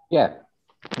 Yeah.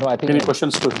 No, I think any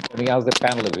questions? Let me ask the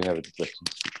panel if you have any questions.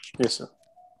 Yes, sir.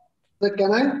 Sir,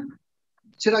 can I?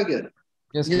 Chirag here.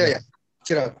 Yes. Yeah.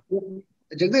 Chirag.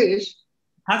 Jagadish?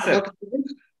 Sir.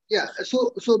 Yeah.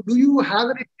 So do you have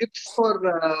any tips for,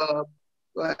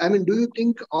 do you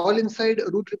think all inside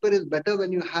root repair is better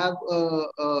when you have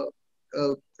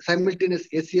simultaneous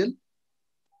ACL?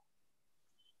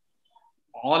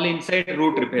 All inside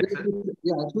root repair, sir?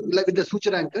 Yeah, like with the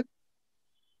suture anchor.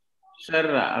 Sir,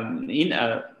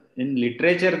 in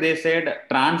literature they said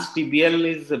transtibial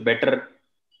is better,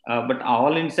 but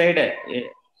all inside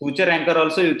suture anchor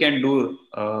also you can do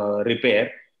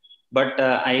repair. But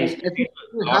I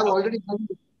have already done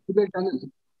the tibial tunnel.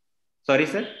 Sorry,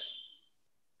 sir.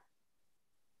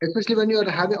 Especially when you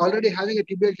are already having a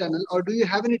tibial tunnel, or do you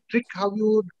have any trick how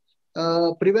you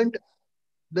would prevent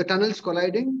the tunnels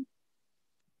colliding?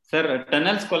 Sir,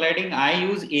 tunnels colliding, I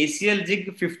use ACL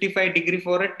jig 55 degree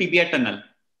for a tibia tunnel.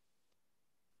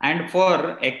 And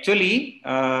for actually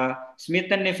Smith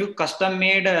and Nephew custom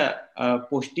made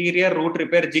posterior root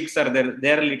repair jigs are there.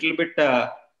 They are a little bit,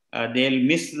 they'll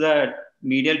miss the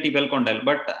medial tibial condyle,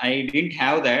 but I didn't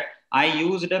have that. I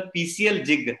used a PCL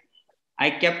jig.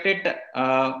 I kept it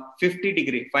 50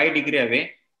 degree, 5 degree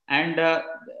away. And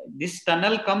this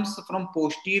tunnel comes from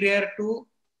posterior to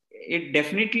it,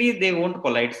 definitely they won't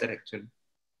collide, sir, actually.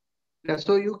 Yeah,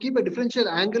 so you keep a differential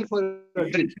angle for a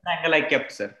jig. Differential angle I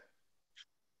kept, sir.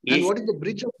 And what is the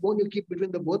bridge of bone you keep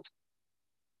between the both?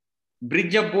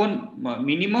 Bridge of bone,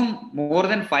 minimum more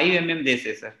than 5 mm, they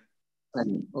say, sir.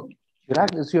 Okay.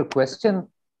 Chirag, is your question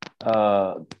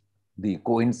the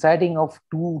coinciding of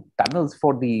two tunnels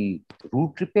for the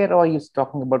root repair, or are you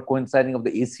talking about coinciding of the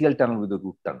ACL tunnel with the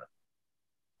root tunnel?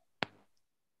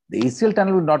 The ACL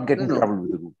tunnel will not get in trouble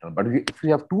with the root tunnel. But if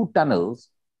you have two tunnels,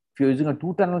 if you're using a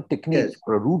two-tunnel technique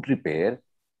for a root repair,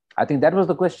 I think that was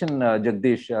the question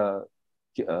Jagadish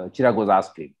Chirag was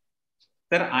asking.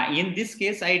 Sir, in this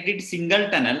case, I did single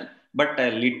tunnel, but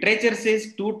literature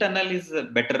says two tunnel is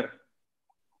better.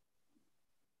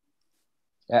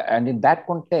 And in that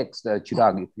context,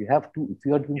 Chirag, if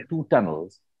you are doing two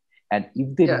tunnels, and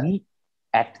if they meet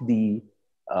at the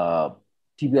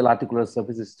tibial articular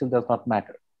surface, it still does not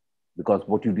matter. because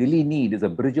what you really need is a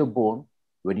bridge of bone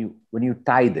when you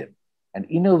tie them. And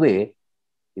in a way,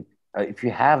 if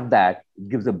you have that, it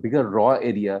gives a bigger raw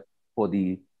area for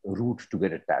the root to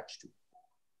get attached to.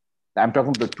 I'm talking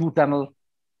about the two-tunnel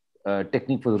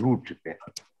technique for the root repair.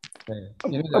 The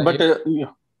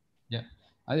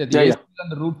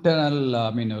and the root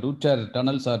tunnel, root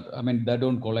tunnels are, they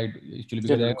don't collide actually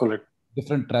because they have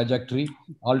different trajectory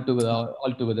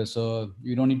altogether. So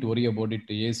you don't need to worry about it.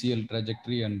 The ACL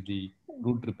trajectory and the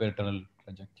root repair tunnel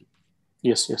trajectory.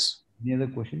 Yes. Any other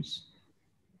questions?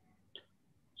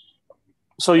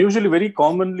 So usually, very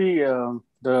commonly,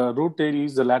 the root tear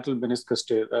is the lateral meniscus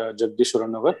tear, Jagadish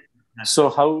Surannavar. So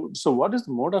what is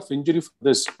the mode of injury for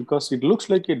this? Because it looks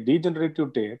like a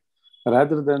degenerative tear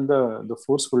rather than the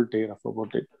forceful tear of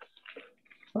about it,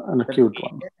 an acute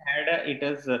one.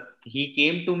 He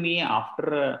came to me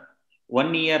after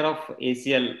 1 year of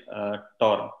ACL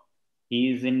torn.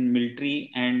 He is in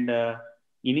military, and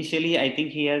initially I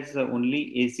think he has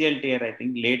only ACL tear. I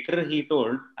think later he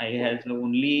told I has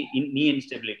only knee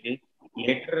instability.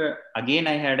 Later again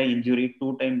I had an injury,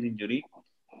 2 times injury.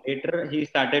 Later he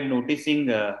started noticing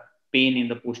pain in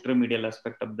the posterior medial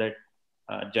aspect of that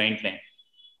joint line.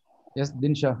 Yes,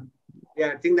 Dinshaw.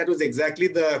 Yeah, I think that was exactly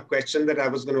the question that I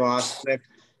was going to ask. That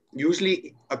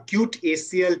usually acute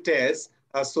ACL tears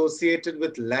are associated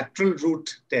with lateral root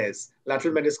tears,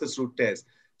 lateral meniscus root tears.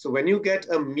 So when you get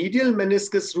a medial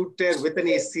meniscus root tear with an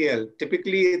ACL,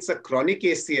 typically it's a chronic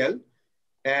ACL,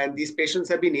 and these patients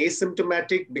have been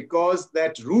asymptomatic because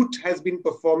that root has been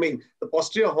performing. The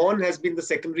posterior horn has been the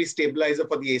secondary stabilizer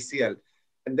for the ACL.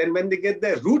 And then when they get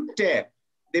their root tear,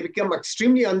 they become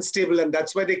extremely unstable, and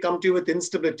that's why they come to you with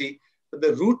instability. But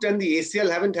the root and the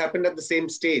ACL haven't happened at the same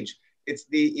stage. It's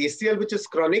the ACL which is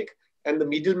chronic and the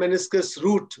medial meniscus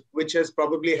root which has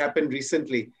probably happened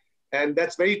recently. And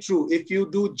that's very true. If you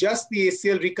do just the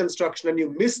ACL reconstruction and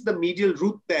you miss the medial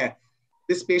root there,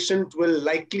 this patient will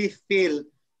likely fail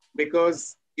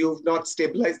because you've not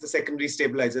stabilized the secondary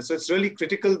stabilizer. So it's really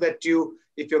critical that you,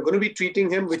 if you're going to be treating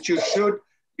him, which you should,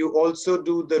 you also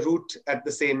do the root at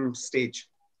the same stage.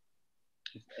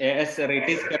 Yes, sir, it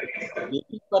is correct.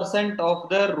 80% of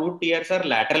the root tears are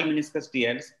lateral meniscus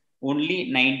tears,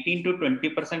 only 19 to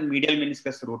 20% medial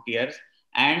meniscus root tears.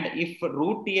 And if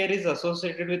root tear is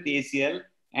associated with ACL,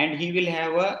 and he will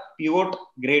have a pivot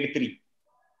grade 3.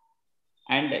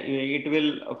 And it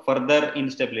will further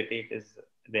instability. It is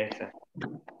there, sir.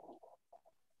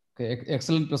 Okay,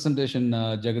 excellent presentation,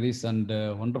 Jagadish, and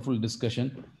wonderful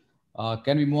discussion.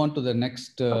 Can we move on to the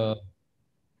next talk?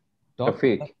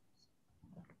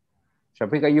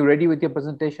 Shafiq, are you ready with your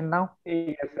presentation now?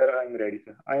 Yes, sir, I'm ready,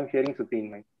 sir. I am sharing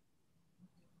screen.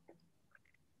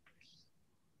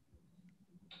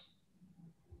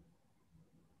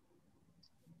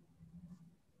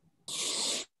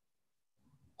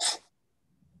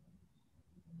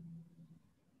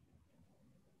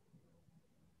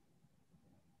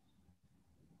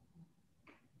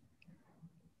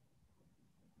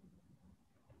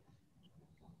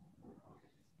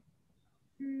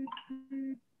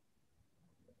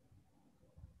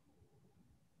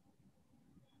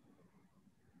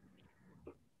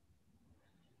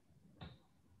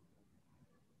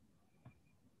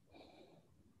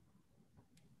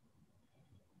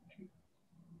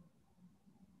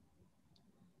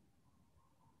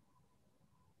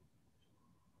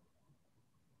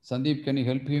 Sandeep, can you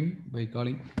help him by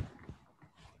calling?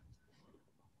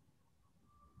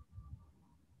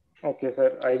 Okay,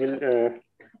 sir. I will.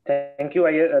 Thank you.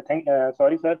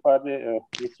 Sorry, sir, for the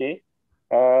mistake.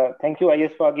 Thank you,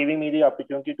 IAS, for giving me the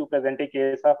opportunity to present a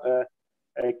case of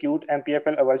acute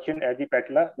MPFL avulsion at the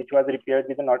patella, which was repaired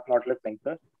with a knotless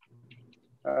anchor.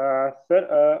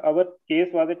 Sir, our case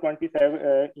was a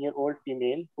 27-year-old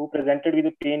female who presented with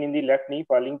a pain in the left knee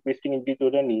following twisting injury to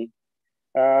the knee.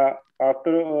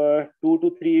 After 2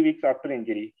 to 3 weeks after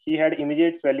injury, she had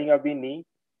immediate swelling of the knee.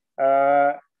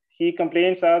 She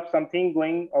complains of something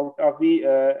going out of the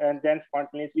and then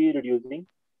spontaneously reducing.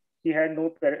 She had no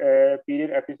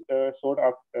period episode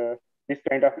of this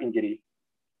kind of injury.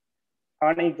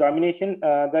 On examination,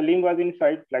 the limb was in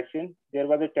side flexion. There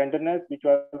was a tenderness which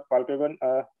was palpable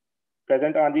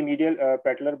present on the medial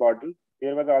patellar border.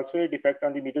 There was also a defect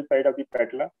on the medial side of the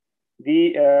patella.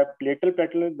 The lateral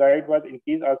patellar guide was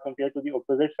increased as compared to the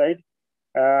opposite side.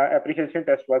 Appreciation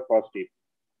test was positive.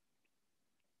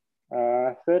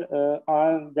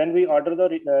 Then we order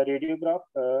the radiograph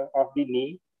of the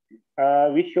knee.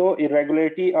 We show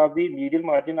irregularity of the medial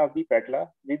margin of the patella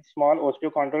with small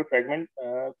osteochondral fragment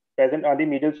present on the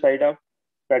medial side of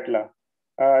patella.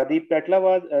 The patella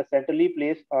was centrally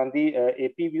placed on the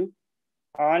AP view.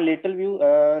 On lateral view,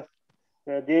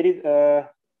 there is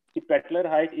the patellar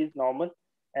height is normal,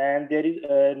 and there is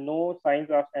no signs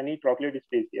of any trochlear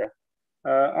dysplasia.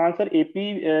 Answer AP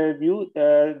view,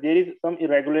 there is some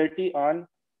irregularity on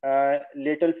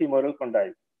lateral femoral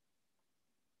condyle.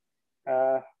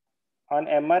 On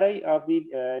MRI of the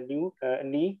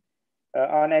knee,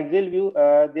 on axial view,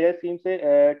 there seems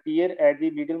a tear at the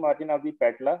medial margin of the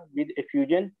patella with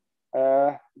effusion.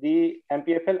 The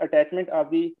MPFL attachment of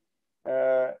the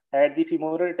at the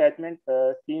femoral attachment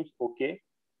seems okay.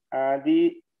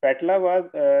 The patella was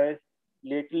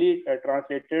lately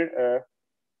translated,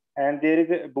 and there is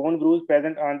a bone bruise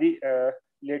present on the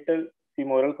lateral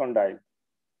femoral condyle.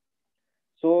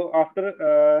 So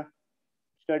after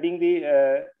studying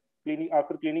the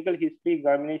after clinical history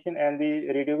examination and the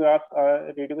radiograph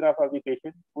of the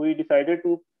patient, we decided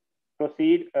to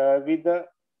proceed with the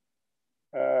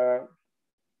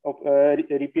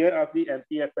repair of the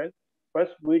MPFL.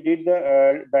 First, we did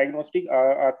the diagnostic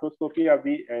arthroscopy of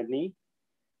the knee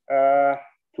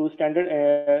through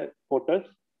standard portals.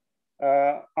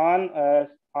 On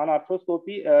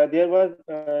arthroscopy, there was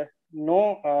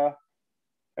no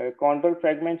chondral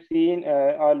fragment seen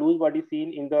or loose body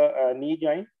seen in the knee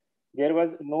joint. There was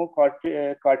no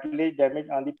cartilage damage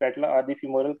on the patella or the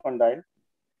femoral condyle.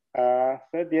 So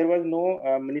there was no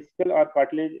meniscal or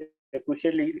cartilage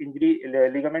cruciate injury,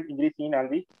 ligament injury seen on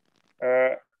the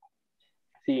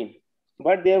scene.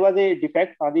 But there was a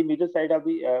defect on the middle side of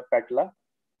the patella.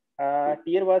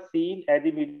 Tear was seen at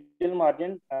the medial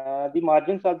margin. The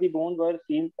margins of the bone were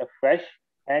seen fresh,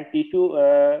 and tissue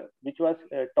which was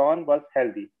torn was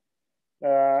healthy.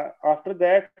 After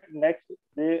that, next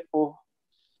the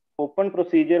open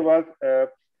procedure was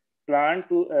planned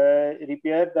to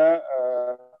repair the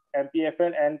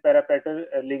MPFL and parapatellar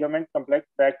ligament complex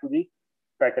back to the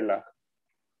patella.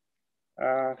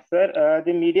 Sir,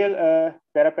 the medial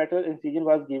parapatellar incision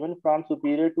was given from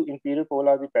superior to inferior pole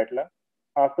of the patella.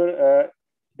 After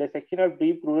dissection of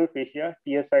deep crural fascia,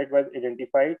 tear site was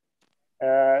identified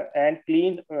and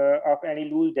cleaned of any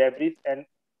loose debris, and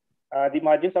the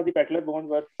margins of the patellar bone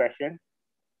were fashioned.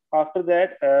 After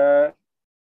that,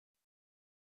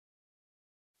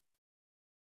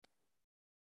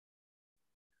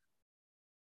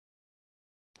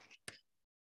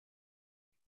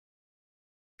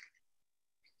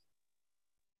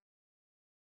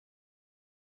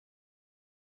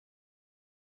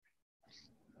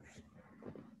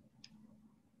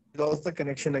 lost the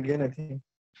connection again, I think.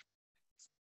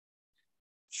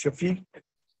 Shafiq.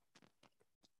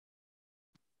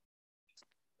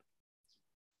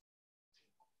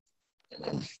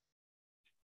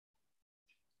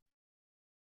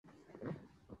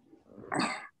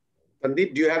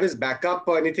 Sandeep, do you have his backup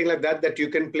or anything like that that you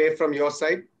can play from your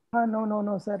side?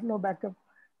 No, sir. No backup.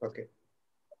 Okay.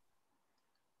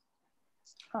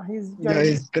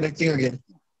 He's connecting again.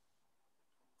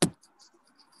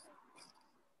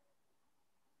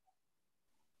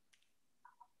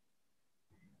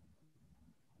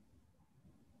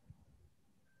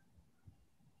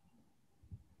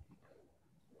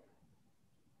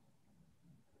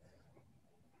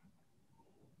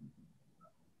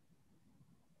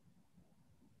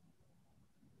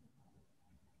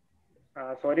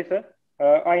 sorry, sir.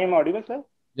 I am audible, sir?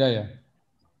 Yeah.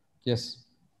 Yes.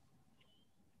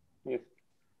 Yes.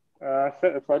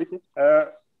 Sir, sorry,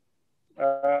 sir.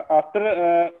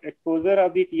 After exposure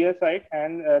of the tear site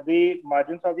and the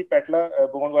margins of the patella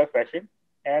bone was fashioned,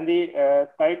 and the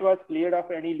site was cleared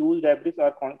of any loose debris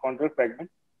or chondral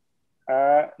fragments.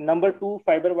 Number 2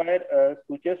 fiber wire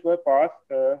sutures were passed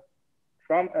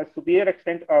from a superior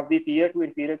extent of the tear to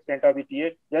inferior extent of the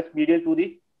tear, just medial to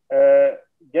the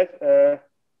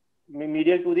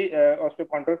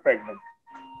osteochondral fragment.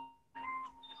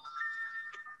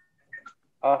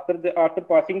 After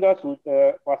passing the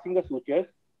sutures,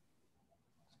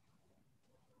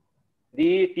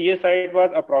 the tear site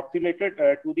was approximated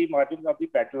to the margins of the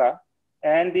patella,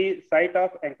 and the site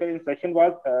of ankle insertion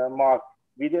was marked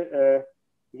with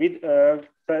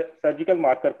surgical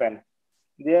marker pen.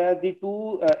 There, the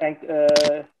two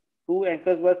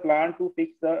anchors were planned to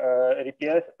fix the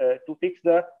repairs to fix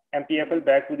the MPFL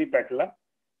back to the patella.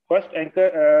 First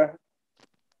anchor,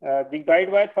 the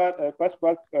guide wire first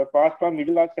was passed from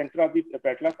middle or center of the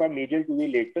patella from medial to the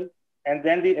lateral, and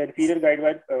then the inferior guide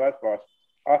wire was passed.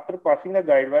 After passing the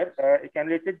guide wire, a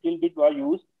cannulated drill bit was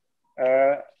used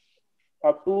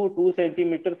up to 2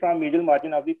 centimeters from medial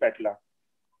margin of the patella.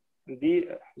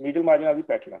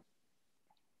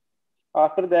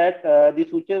 After that, the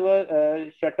sutures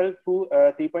were shuttled through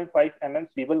 3.5 mm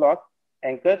swivel lock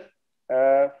anchors,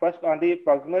 first on the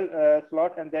proximal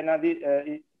slot and then on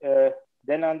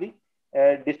the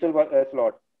distal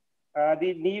slot.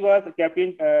 The knee was kept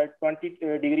in 20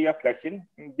 degree of flexion.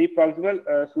 The proximal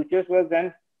sutures was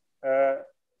then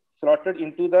slotted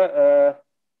into the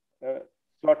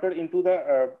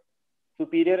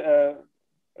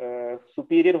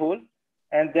superior hole,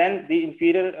 and then the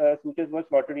inferior sutures were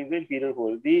slotted in the inferior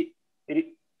hole. The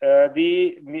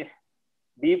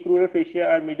deep crural fascia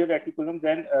or medial reticulum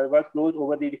then was closed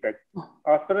over the defect.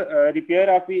 After repair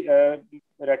of the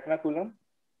retinaculum,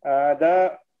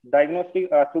 the diagnostic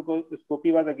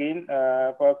arthroscopy was again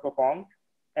performed,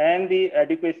 and the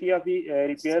adequacy of the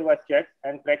repair was checked,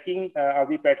 and cracking of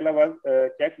the patella was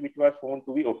checked, which was found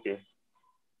to be okay.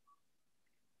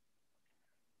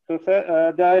 So,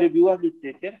 sir, the review of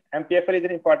literature. MPFL is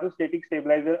an important static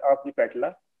stabilizer of the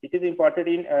patella. It is important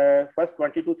in first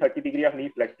 20 to 30 degree of knee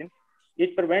flexion.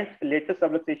 It prevents later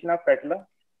subluxation of patella.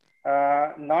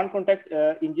 Non-contact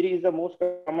injury is the most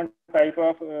common type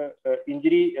of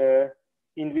injury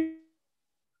in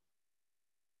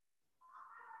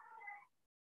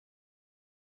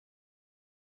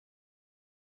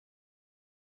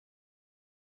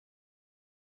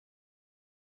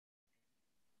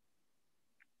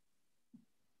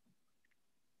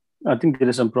I think there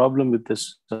is some problem with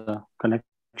this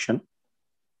connection.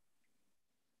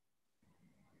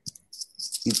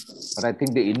 But I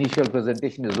think the initial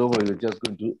presentation is over. We're just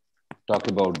going to talk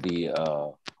about the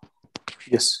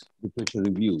literature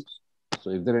reviews. So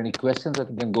if there are any questions, I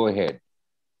think we can go ahead.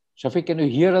 Shafiq, can you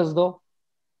hear us though?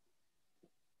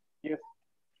 Yes.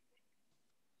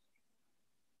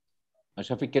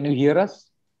 Shafiq, can you hear us?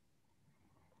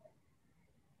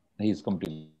 He's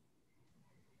completely.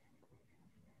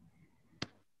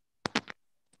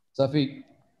 Shafiq,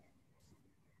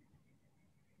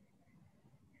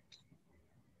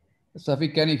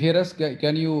 can you hear us?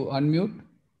 Can you unmute?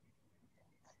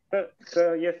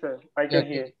 Sir, yes, sir. I can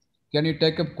hear. Can you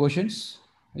take up questions?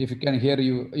 If he can hear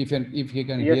you, if he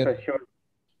can yes, hear. Yes, sir, sure.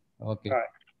 Okay.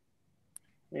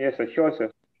 Yes, sir, sure,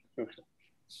 sir. Sure,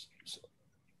 sir.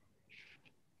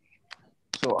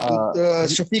 So,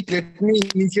 Shafiq, let me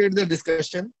initiate the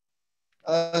discussion.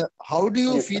 How do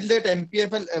you feel that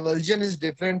MPFL avulsion is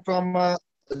different from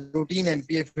routine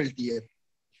MPFL tear?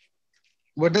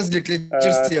 What does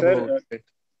literature say about it?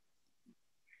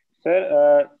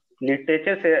 Sir,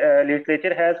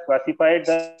 literature has classified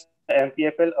the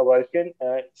MPFL avulsion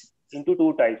into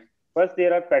two types. First,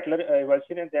 there are patellar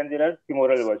avulsion, and then there are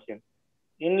femoral avulsion.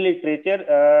 In literature,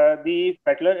 the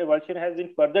patellar avulsion has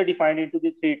been further defined into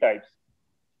the three types.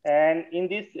 And in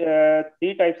these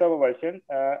three types of avulsion,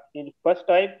 in first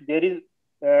type, there is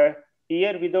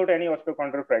tear without any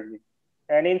osteochondral fragment.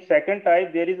 And in second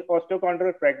type, there is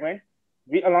osteochondral fragment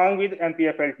along with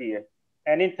MPFL tear.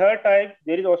 And in third type,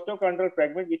 there is osteochondral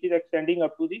fragment which is extending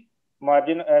up to the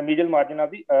margin, medial margin of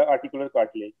the articular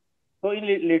cartilage. So in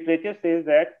literature says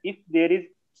that if there is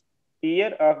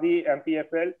tear of the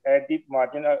MPFL at the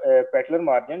margin, patellar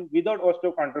margin without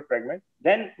osteochondral fragment,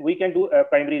 then we can do a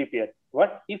primary repair.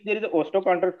 What if there is an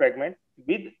osteochondral fragment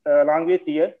with along with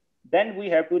tear? Then we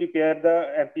have to repair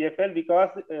the MPFL because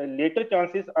later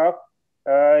chances of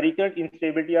recurrent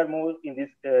instability are more in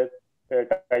these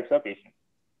types of patients.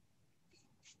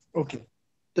 Okay.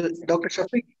 So, Dr.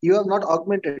 Shafiq, you have not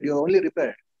augmented, you have only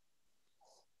repaired.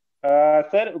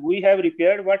 Sir, we have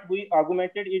repaired what we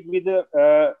augmented it with the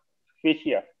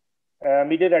fascia,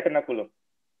 medial retinaculum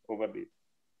over this.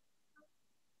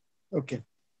 Okay.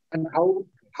 And how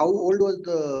old was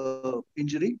the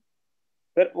injury?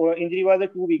 Sir, injury was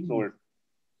 2 weeks old.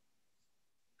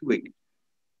 2 weeks.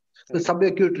 So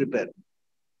subacute repair.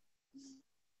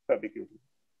 Subacute.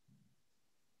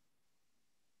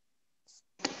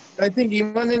 I think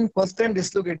even in first-time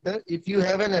dislocator, if you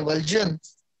have an avulsion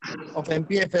of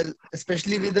MPFL,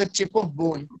 especially with a chip of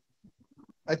bone,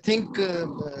 I think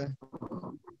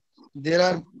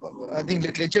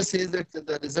literature says that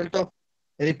the result of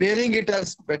repairing it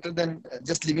is better than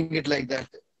just leaving it like that,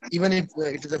 even if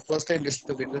it is a first-time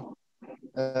dislocator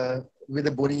with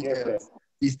a bony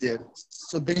piece there.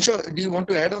 So, Dinshaw, do you want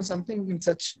to add on something in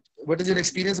such? What is your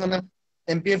experience on a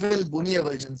MPFL bony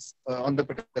avulsions on the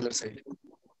patellar side?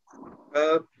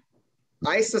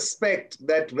 I suspect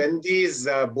that when these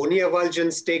bony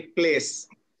avulsions take place,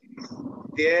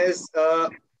 there's a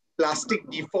plastic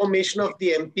deformation of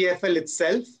the MPFL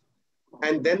itself,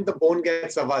 and then the bone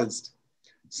gets avulsed.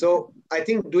 So I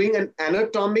think doing an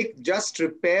anatomic just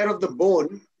repair of the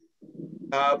bone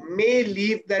may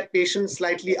leave that patient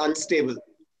slightly unstable.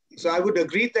 So I would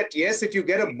agree that yes, if you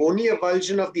get a bony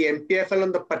avulsion of the MPFL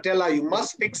on the patella, you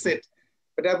must fix it.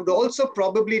 But I would also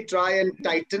probably try and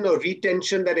tighten or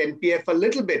retension that MPF a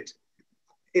little bit.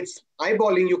 It's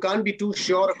eyeballing. You can't be too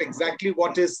sure of exactly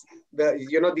what is the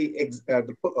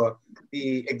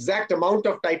exact amount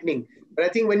of tightening. But I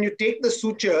think when you take the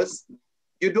sutures,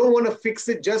 you don't want to fix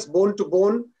it just bone to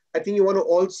bone. I think you want to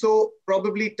also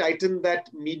probably tighten that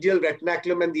medial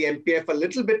retinaculum and the MPF a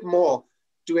little bit more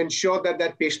to ensure that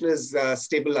that patient is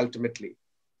stable ultimately.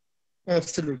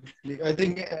 Absolutely. I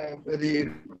think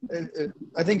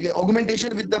the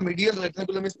augmentation with the medial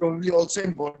retinaculum is probably also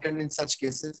important in such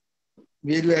cases,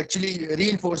 where you actually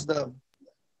reinforce the,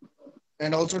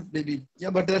 and also maybe,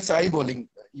 yeah, but that's eyeballing.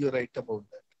 You're right about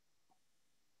that.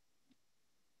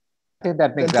 I think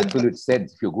that makes absolute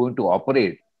sense. If you're going to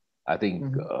operate, I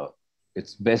think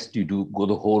it's best you go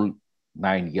the whole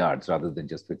 9 yards rather than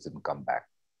just fix it and come back.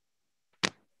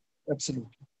 Absolutely.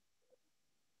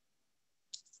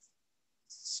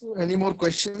 So any more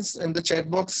questions in the chat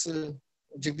box?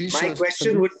 Jagadish? My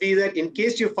question would be that in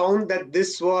case you found that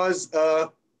this was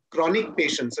a chronic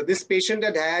patient, so this patient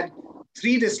had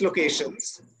 3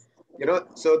 dislocations,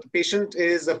 so the patient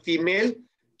is a female,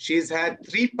 she's had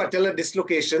 3 patellar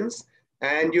dislocations,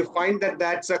 and you find that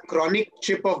that's a chronic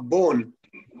chip of bone.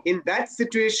 In that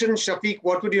situation, Shafiq,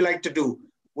 what would you like to do?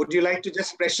 Would you like to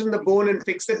just freshen the bone and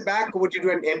fix it back? Or would you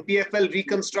do an MPFL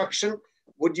reconstruction?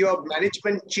 Would your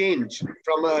management change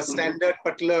from a standard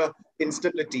patellar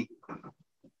instability?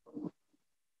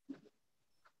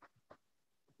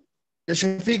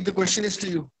 Shafiq, the question is to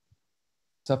you.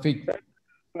 Shafiq.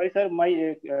 Sorry, sir.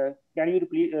 Can you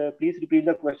please repeat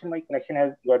the question? My connection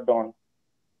has got down.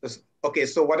 Okay,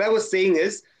 so what I was saying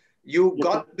is, you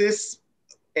got this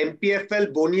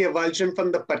MPFL bony avulsion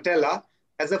from the patella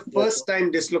as a first-time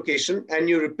dislocation, and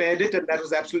you repaired it, and that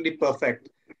was absolutely perfect.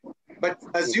 But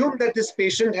assume that this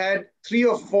patient had 3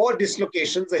 or 4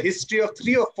 dislocations, a history of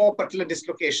 3 or 4 patellar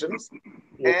dislocations,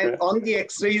 and on the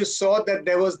X-ray you saw that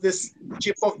there was this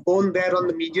chip of bone there on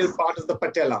the medial part of the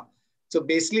patella. So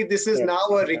basically, this is now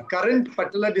a recurrent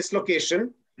patellar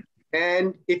dislocation.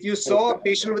 And if you saw a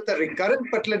patient with a recurrent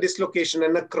patellar dislocation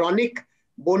and a chronic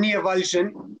bony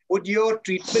avulsion, would your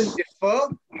treatment differ,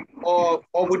 or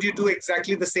would you do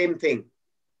exactly the same thing?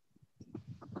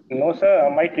 No, sir.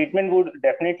 My treatment would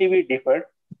definitely be different,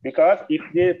 because if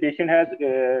the patient has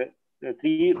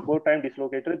 3-4 time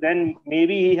dislocator, then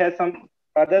maybe he has some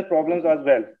other problems as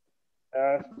well.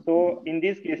 So in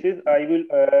these cases, I will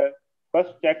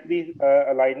first check the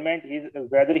alignment,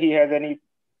 whether he has any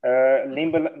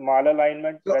limb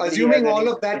malalignment. So assuming all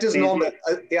of that is normal,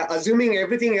 assuming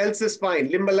everything else is fine,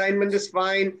 limb alignment is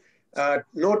fine,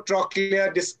 no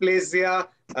trochlear dysplasia,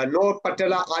 no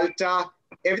patella alta,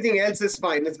 everything else is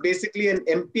fine. It's basically an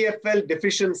MPFL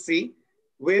deficiency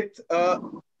with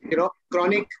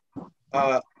chronic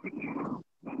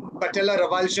patellar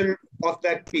avulsion of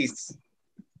that piece.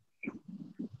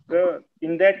 So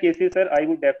in that case, sir, I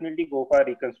would definitely go for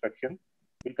reconstruction,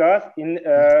 because in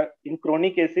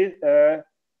chronic cases,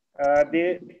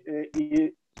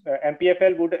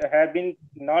 MPFL would have been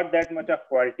not that much of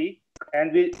quality,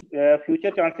 and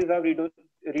future chances of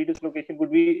redislocation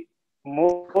would be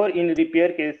more in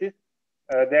repair cases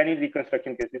than in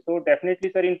reconstruction cases. So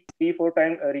definitely, sir, in 3-4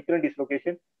 time recurrent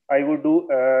dislocation, I would do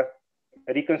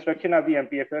reconstruction of the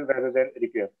MPFL rather than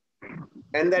repair.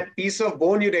 And that piece of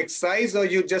bone you'd excise, or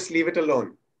you just leave it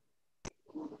alone?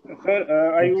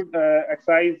 Sir, I would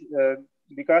excise,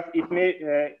 because it may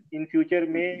in future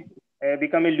may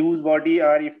become a loose body,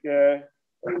 or if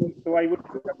so, I would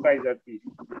excise that piece.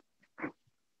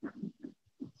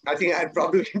 I think I'd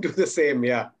probably do the same.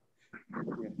 Yeah.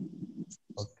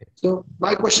 Okay. So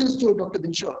my question is to Dr.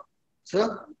 Dinshaw.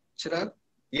 Sir, Chirag?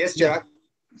 Yes, Chirag.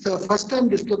 So first time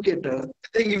dislocator, I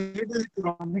think if it is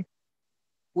chronic,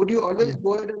 would you always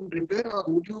go ahead and repair, or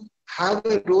would you have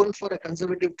a role for a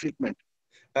conservative treatment?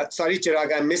 Sorry,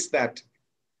 Chirag, I missed that.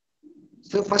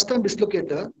 So first time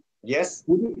dislocator. Yes.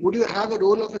 Would you have a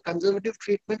role of a conservative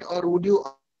treatment, or would you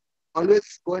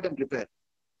always go ahead and repair?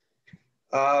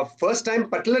 First time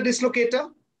patellar dislocator?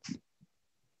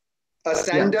 A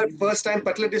standard first time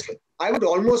patellar dislocator? I would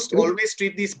almost always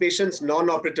treat these patients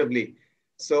non-operatively.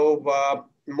 So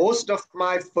most of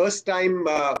my first time,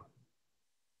 my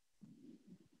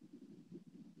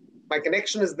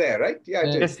connection is there, right? Yeah,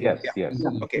 it is. Yes.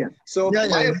 Okay. So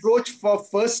my approach for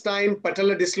first time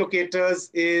patellar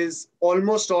dislocators is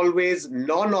almost always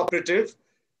non-operative,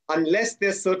 unless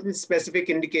there's certain specific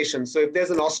indications. So if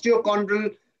there's an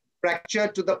osteochondral fracture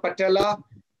to the patella,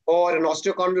 or an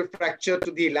osteochondral fracture to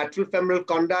the lateral femoral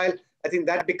condyle, I think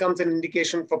that becomes an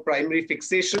indication for primary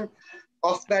fixation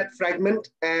of that fragment.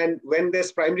 And when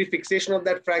there's primary fixation of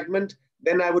that fragment,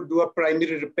 then I would do a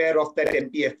primary repair of that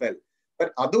MPFL.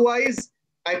 But otherwise,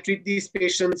 I treat these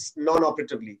patients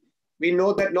non-operatively. We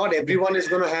know that not everyone is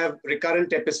going to have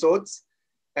recurrent episodes.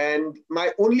 And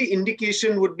my only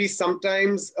indication would be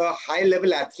sometimes a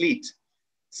high-level athlete.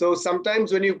 So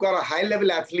sometimes when you've got a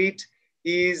high-level athlete,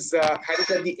 he's had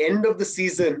it at the end of the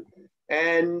season,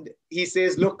 and he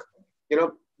says, look,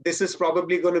 this is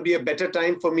probably going to be a better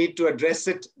time for me to address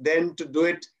it than to do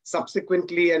it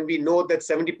subsequently. And we know that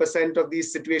 70% of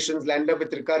these situations land up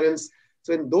with recurrence.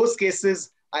 So in those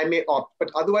cases, I may opt.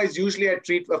 But otherwise, usually I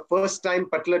treat a first-time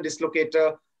patellar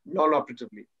dislocator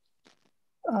non-operatively.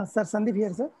 Sir, Sandeep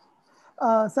here, sir.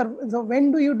 Sir, so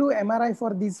when do you do MRI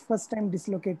for these first-time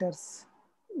dislocators?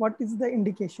 What is the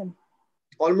indication?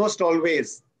 Almost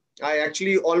always. I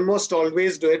actually almost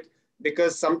always do it,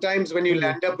 because sometimes when you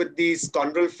land up with these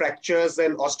chondral fractures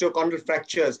and osteochondral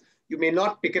fractures, you may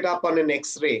not pick it up on an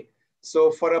X-ray. So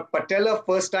for a patella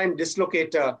first-time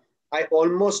dislocator, I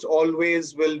almost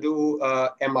always will do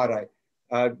MRI.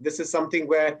 This is something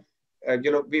where,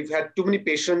 we've had too many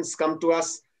patients come to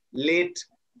us late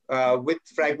with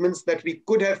fragments that we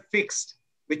could have fixed,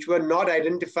 which were not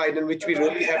identified and which we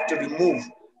really have to remove.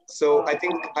 So I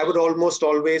think I would almost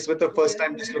always, with a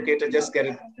first-time dislocator, just get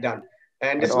it done.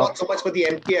 And it's not so much for the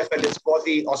MPFL, it's for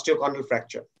the osteochondral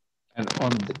fracture. And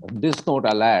on this note,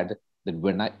 I'll add that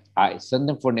when I send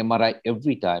them for an MRI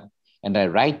every time, and I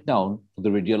write down for the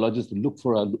radiologist to look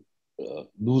for a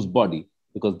loose body,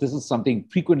 because this is something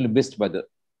frequently missed by the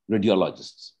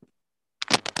radiologists.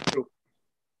 True.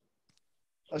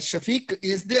 Shafiq,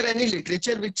 is there any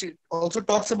literature which also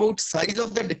talks about size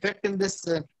of the defect in this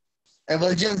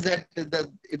avulsions, that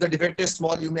if the defect is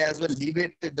small, you may as well leave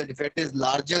it. If the defect is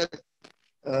larger,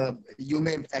 you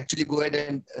may actually go ahead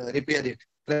and repair it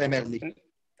primarily.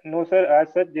 No, sir.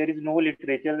 As such, there is no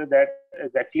literature that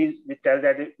exactly which tells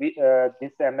that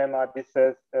this mm or this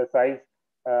size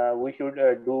we should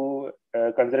do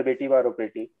conservative or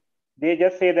operative. They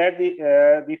just say that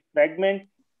the fragment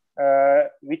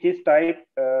which is type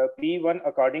P1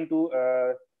 according to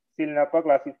Silnapa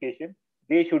classification,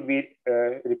 they should be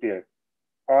repaired.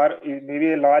 Or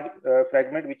maybe a large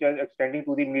fragment which is extending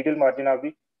to the medial margin of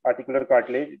the articular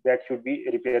cartilage, that should be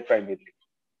repaired primarily.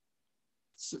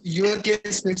 So your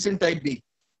case fits in type B?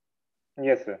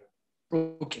 Yes, sir.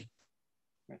 Okay.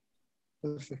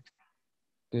 Perfect.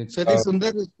 Okay. So I think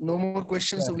Sundar, no more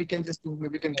questions, so we can just do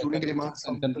maybe concluding remarks.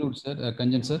 Conclude, sir.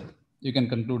 Kanchan, sir, you can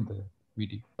conclude the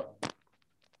meeting.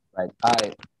 Right.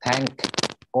 I thank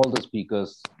all the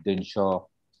speakers, Dinshaw,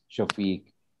 Shafiq,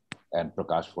 and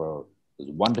Prakash, for this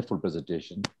wonderful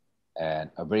presentation and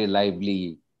a very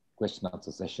lively question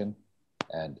answer session.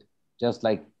 And just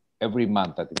like every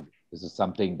month, I think this is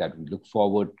something that we look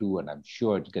forward to, and I'm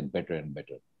sure it'll get better and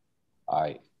better.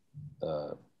 I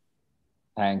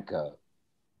thank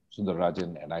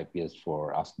Sundararajan and IPS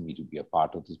for asking me to be a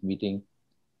part of this meeting.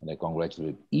 And I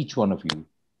congratulate each one of you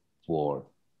for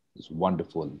this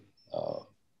wonderful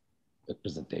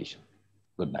presentation.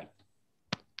 Good night.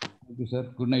 Thank you, sir.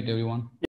 Good night, everyone.